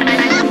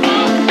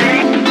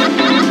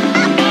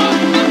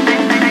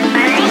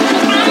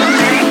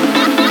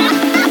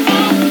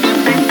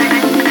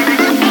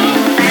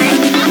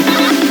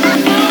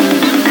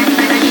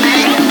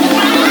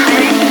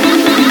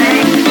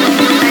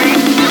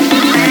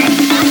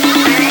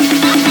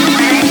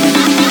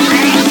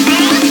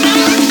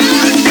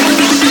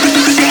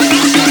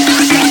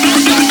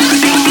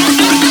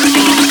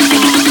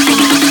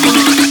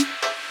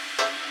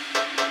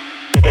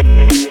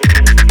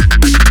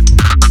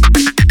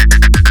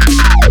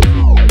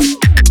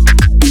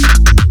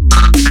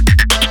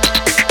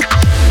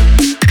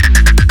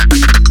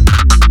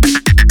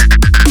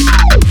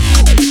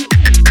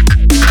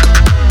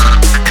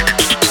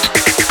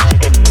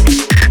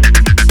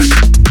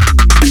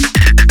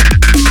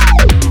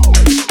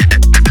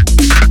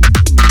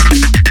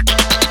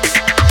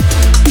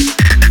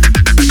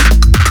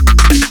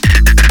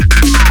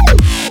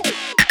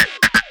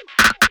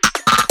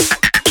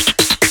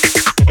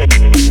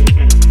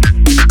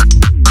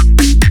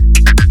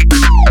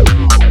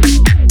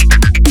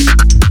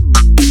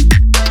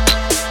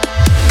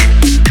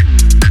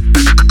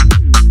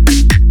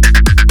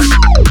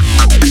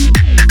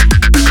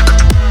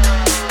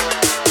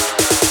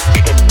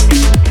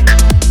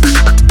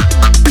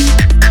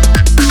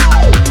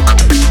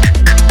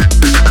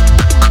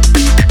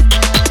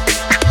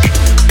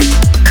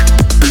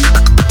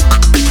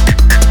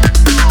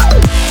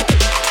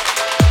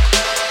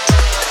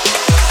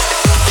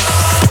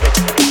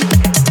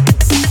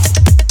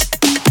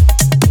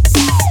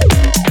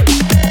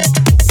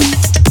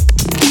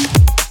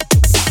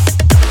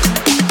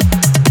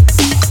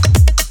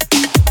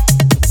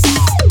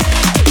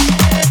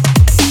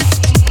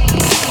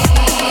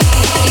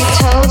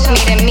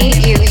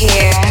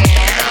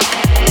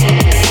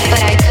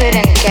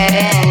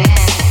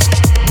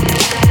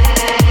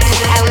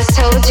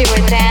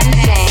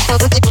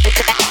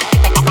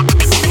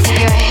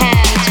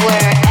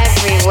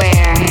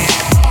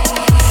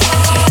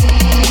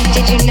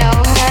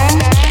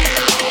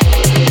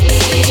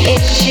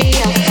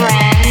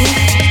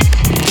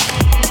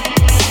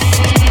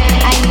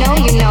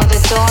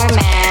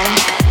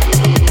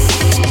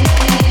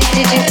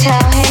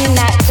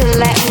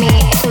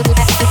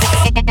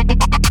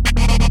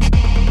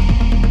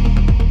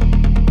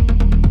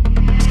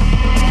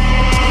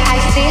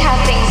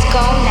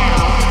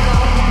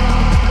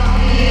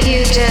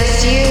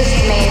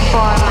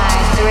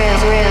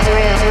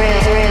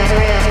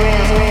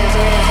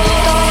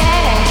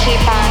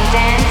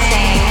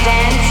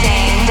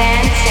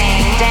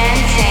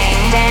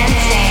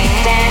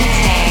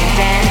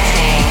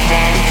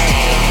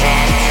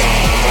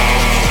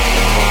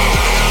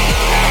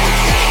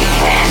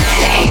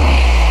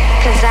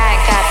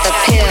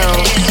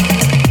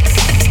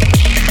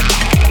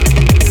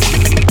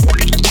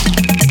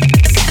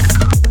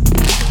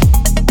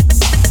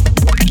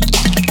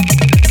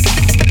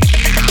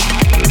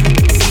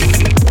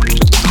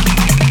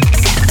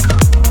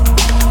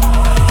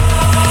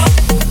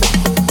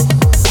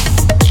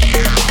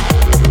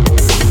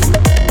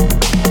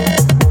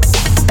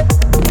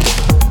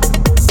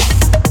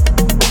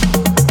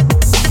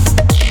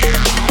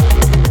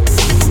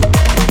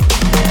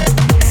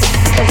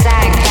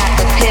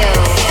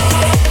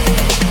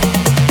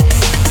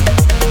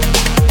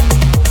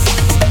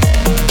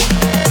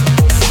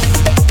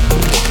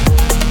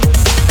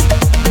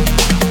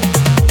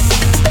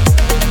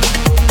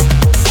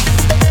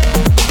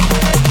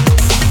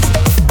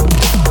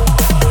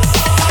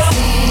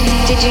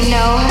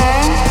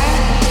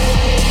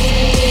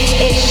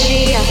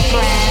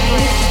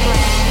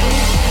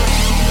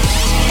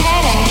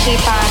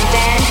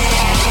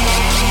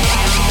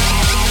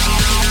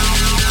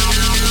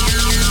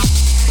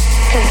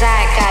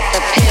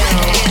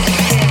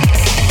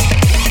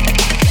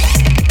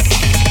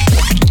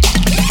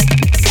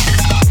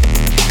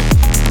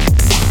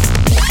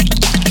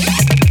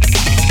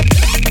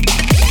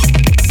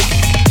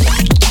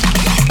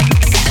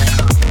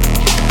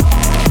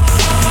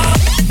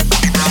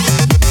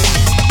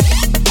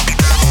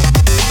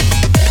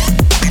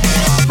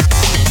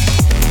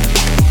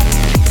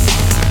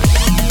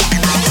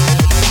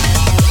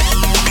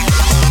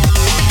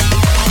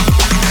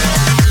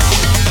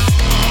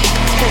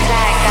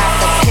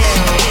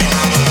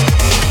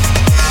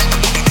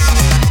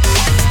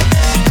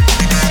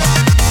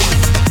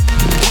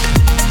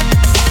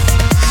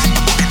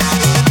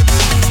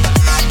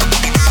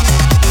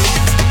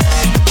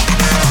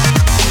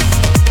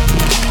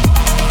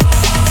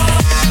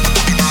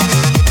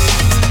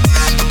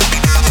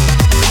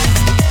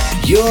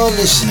 You're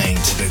listening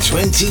to the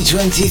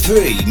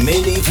 2023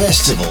 Mini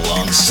Festival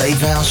on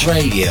Safehouse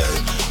Radio,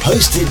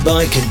 hosted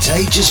by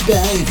Contagious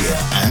Behavior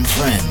and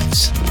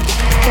friends.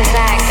 'Cause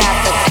I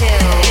got the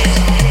pills.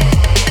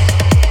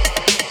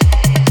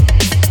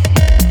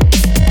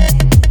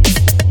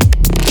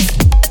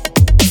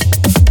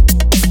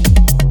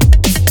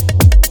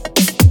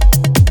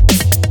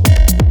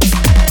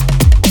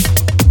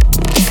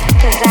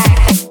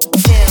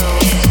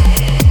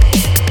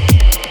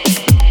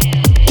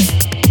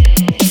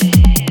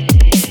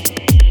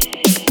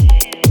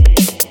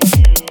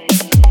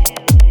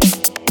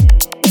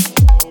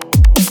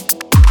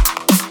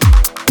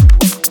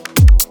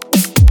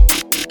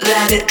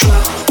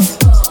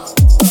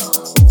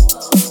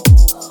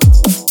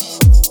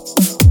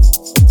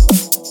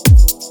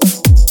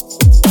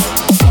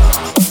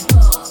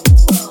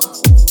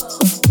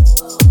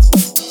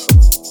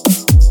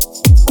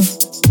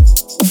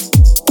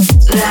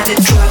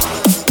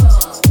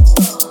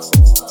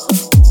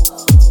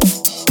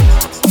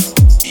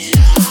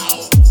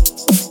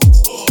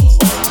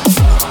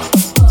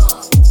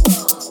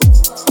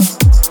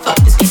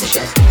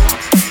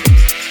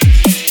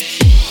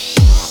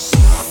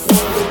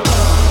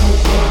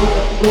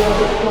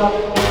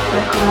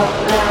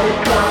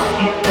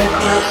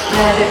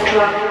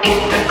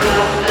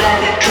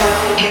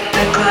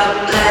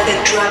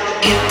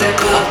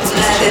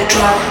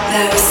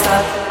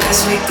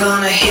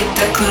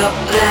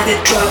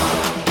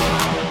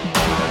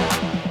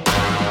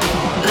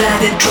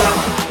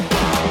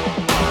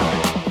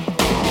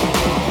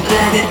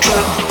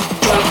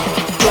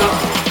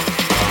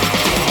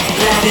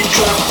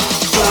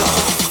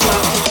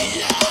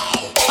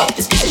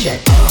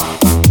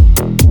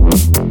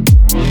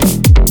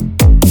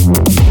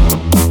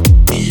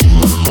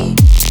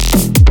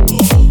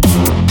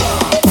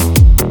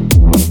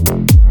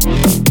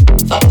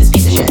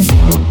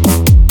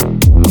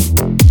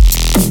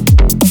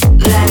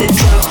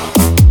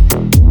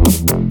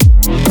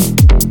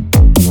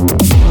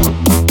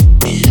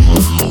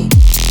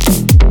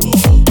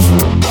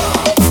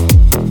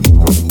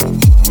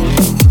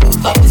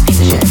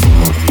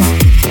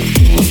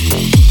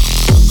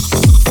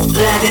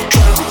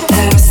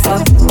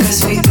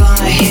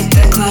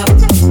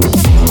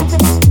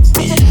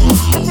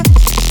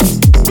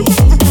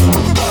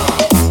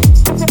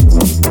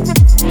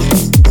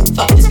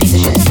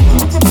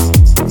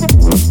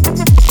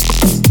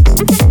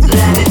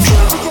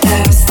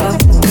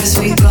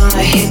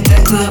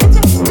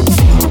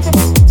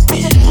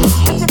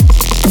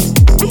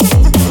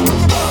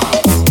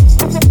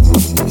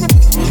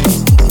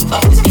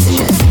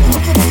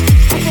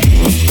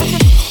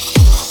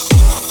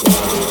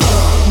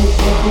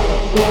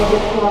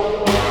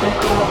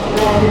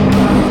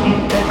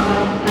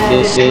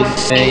 This is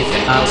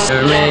Safehouse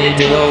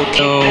Radio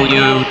Loco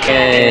UK.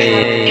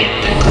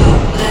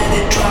 Let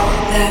it drop,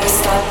 never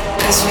stop,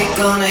 cause we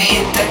gonna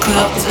hit the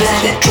club.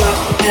 Let it drop,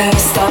 never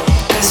stop,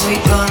 cause we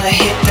gonna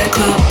hit the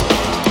club.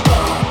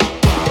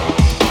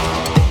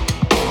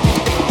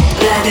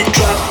 Let it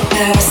drop,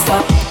 never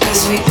stop,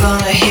 cause we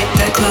gonna hit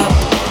the club.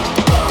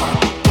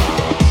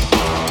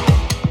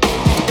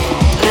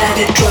 Let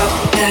it drop,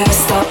 never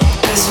stop,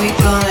 cause we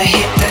gonna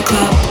hit the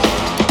club.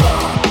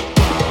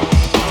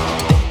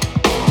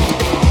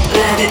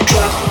 Let it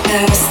drop,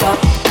 never stop,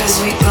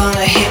 cause we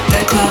gonna hit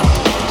the club.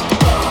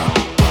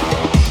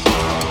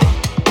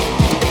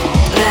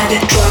 Let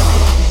it drop,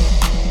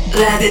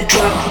 let it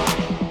drop,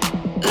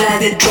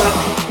 let it drop,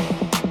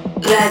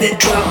 let it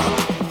drop,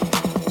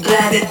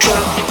 let it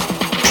drop,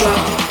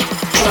 drop,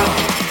 drop,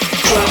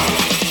 drop,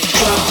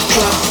 drop,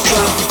 drop,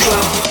 drop,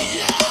 drop.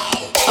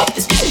 Up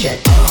this piece of shit.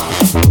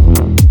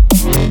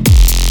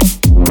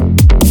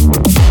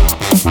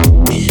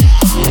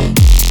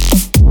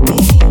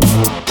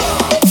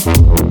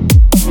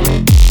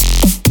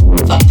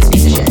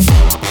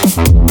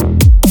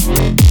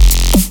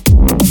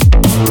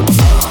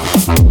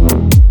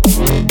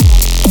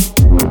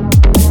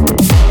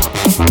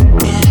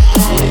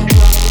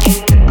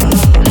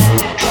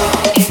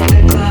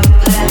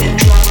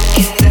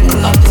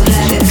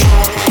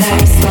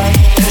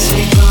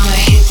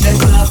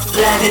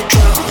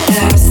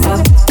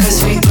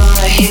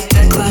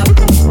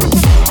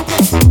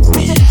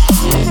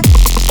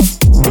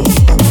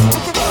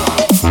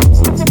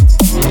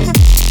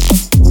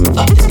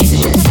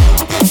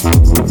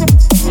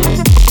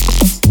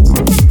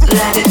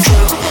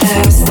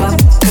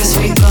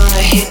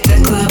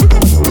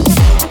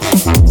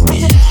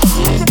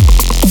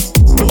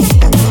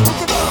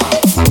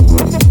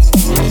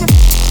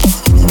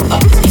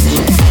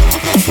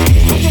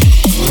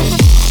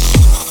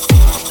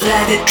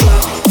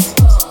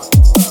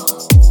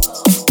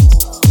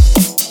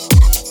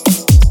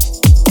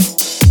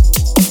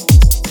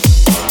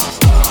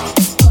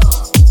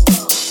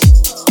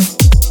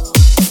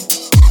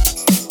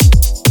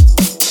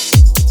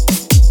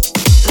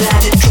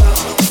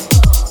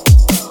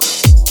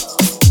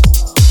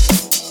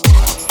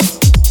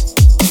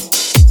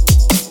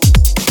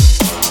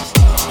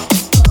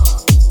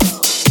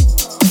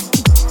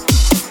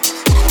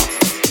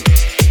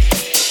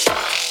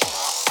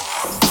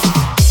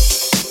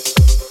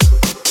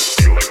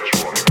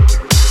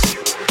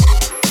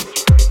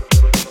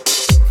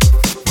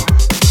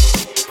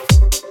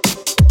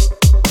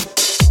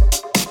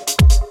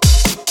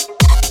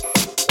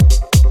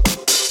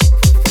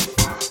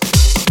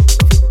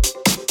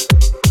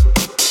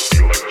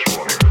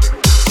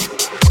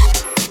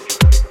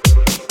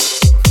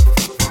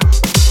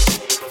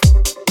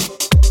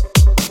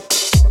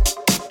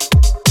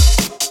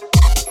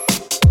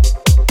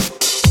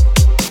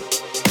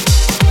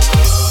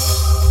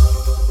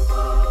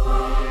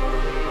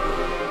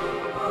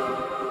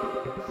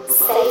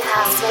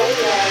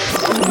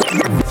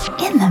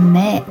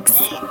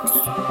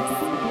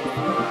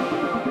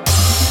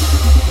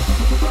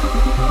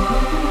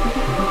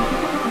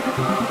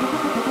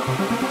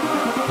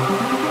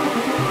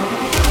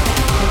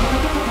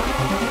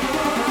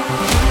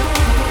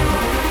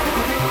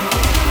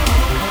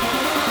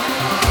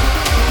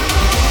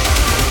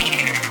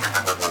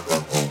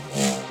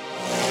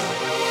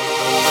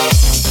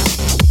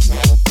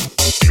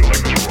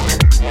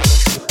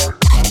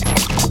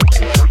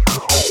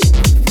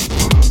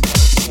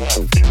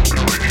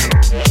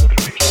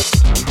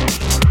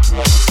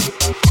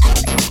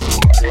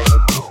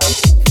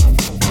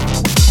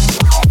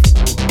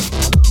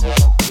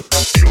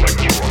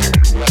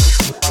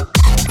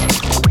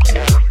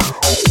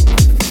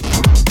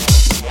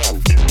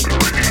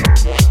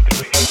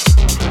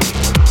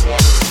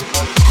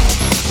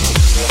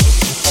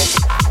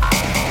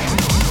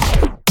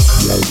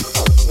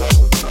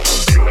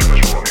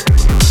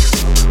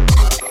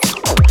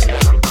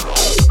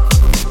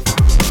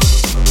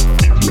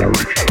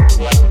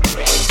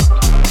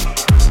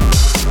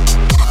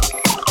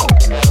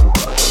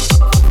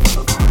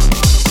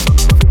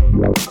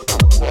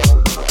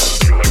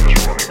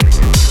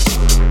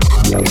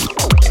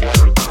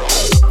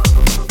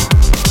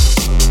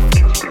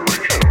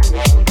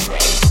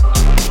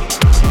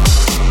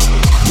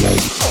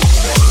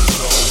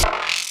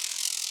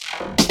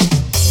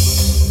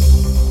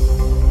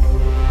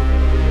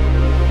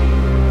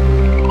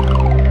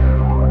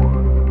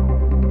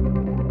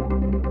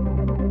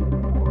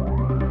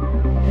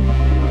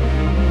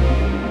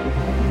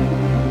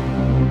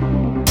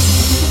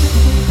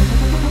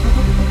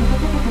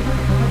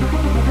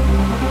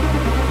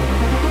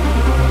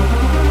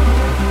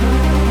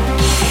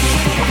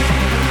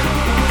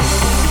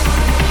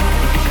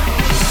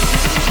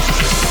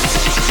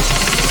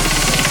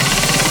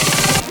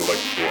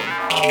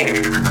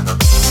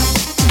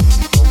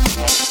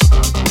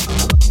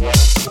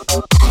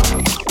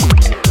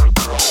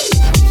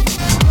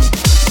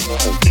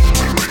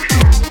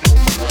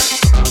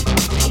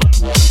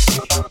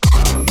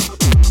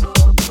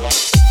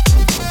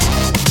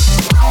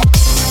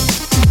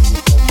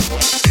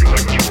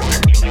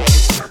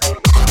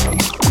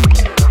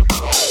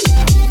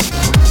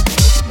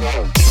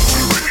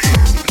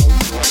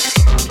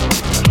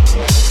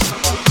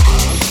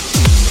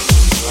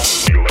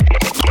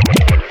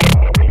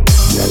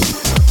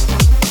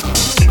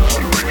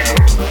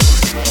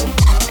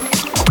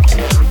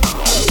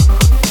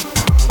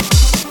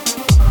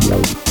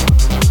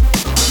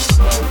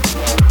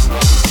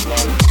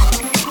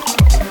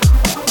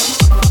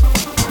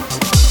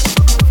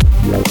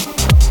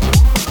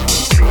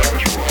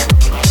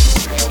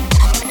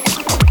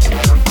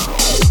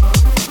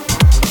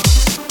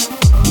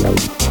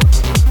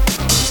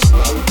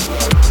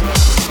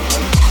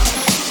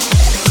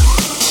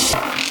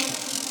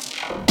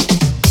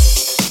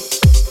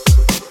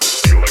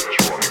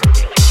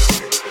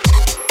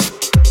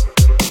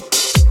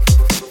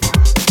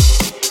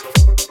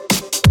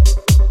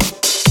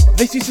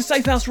 This is the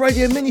Safehouse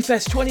Radio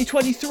Minifest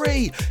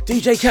 2023.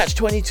 DJ Catch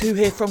 22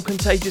 here from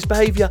Contagious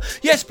Behaviour.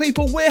 Yes,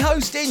 people, we're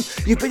hosting.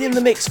 You've been in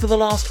the mix for the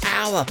last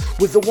hour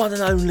with the one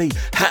and only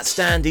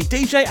HatStandy,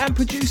 DJ and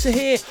producer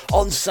here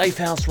on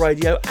Safehouse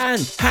Radio.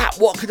 And Hat,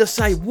 what could I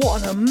say?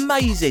 What an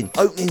amazing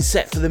opening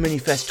set for the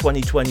Minifest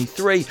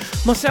 2023.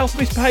 Myself,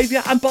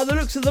 Misbehaviour, and by the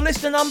looks of the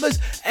listener numbers,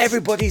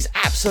 everybody's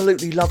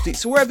absolutely loved it.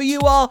 So wherever you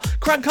are,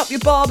 crank up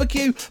your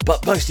barbecue,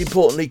 but most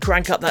importantly,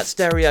 crank up that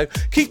stereo.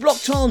 Keep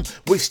locked on.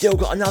 We've still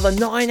got another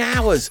 9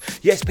 hours.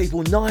 Yes,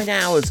 people, 9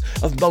 hours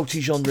of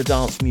multi-genre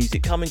dance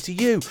music coming to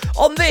you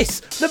on this,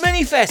 the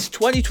Minifest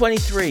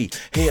 2023,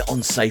 here on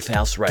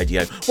Safehouse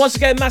Radio. Once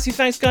again, massive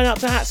thanks going out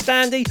to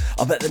HatStandy.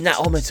 I bet the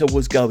natometer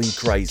was going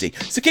crazy.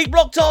 So keep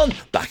locked on.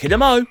 Back in a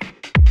mo.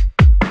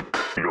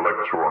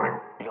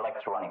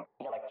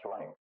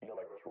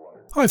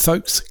 Hi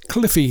folks,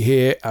 Cliffy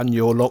here, and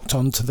you're locked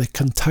on to the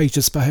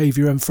Contagious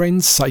Behaviour and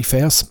Friends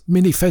Safehouse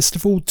Mini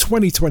Festival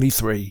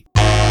 2023.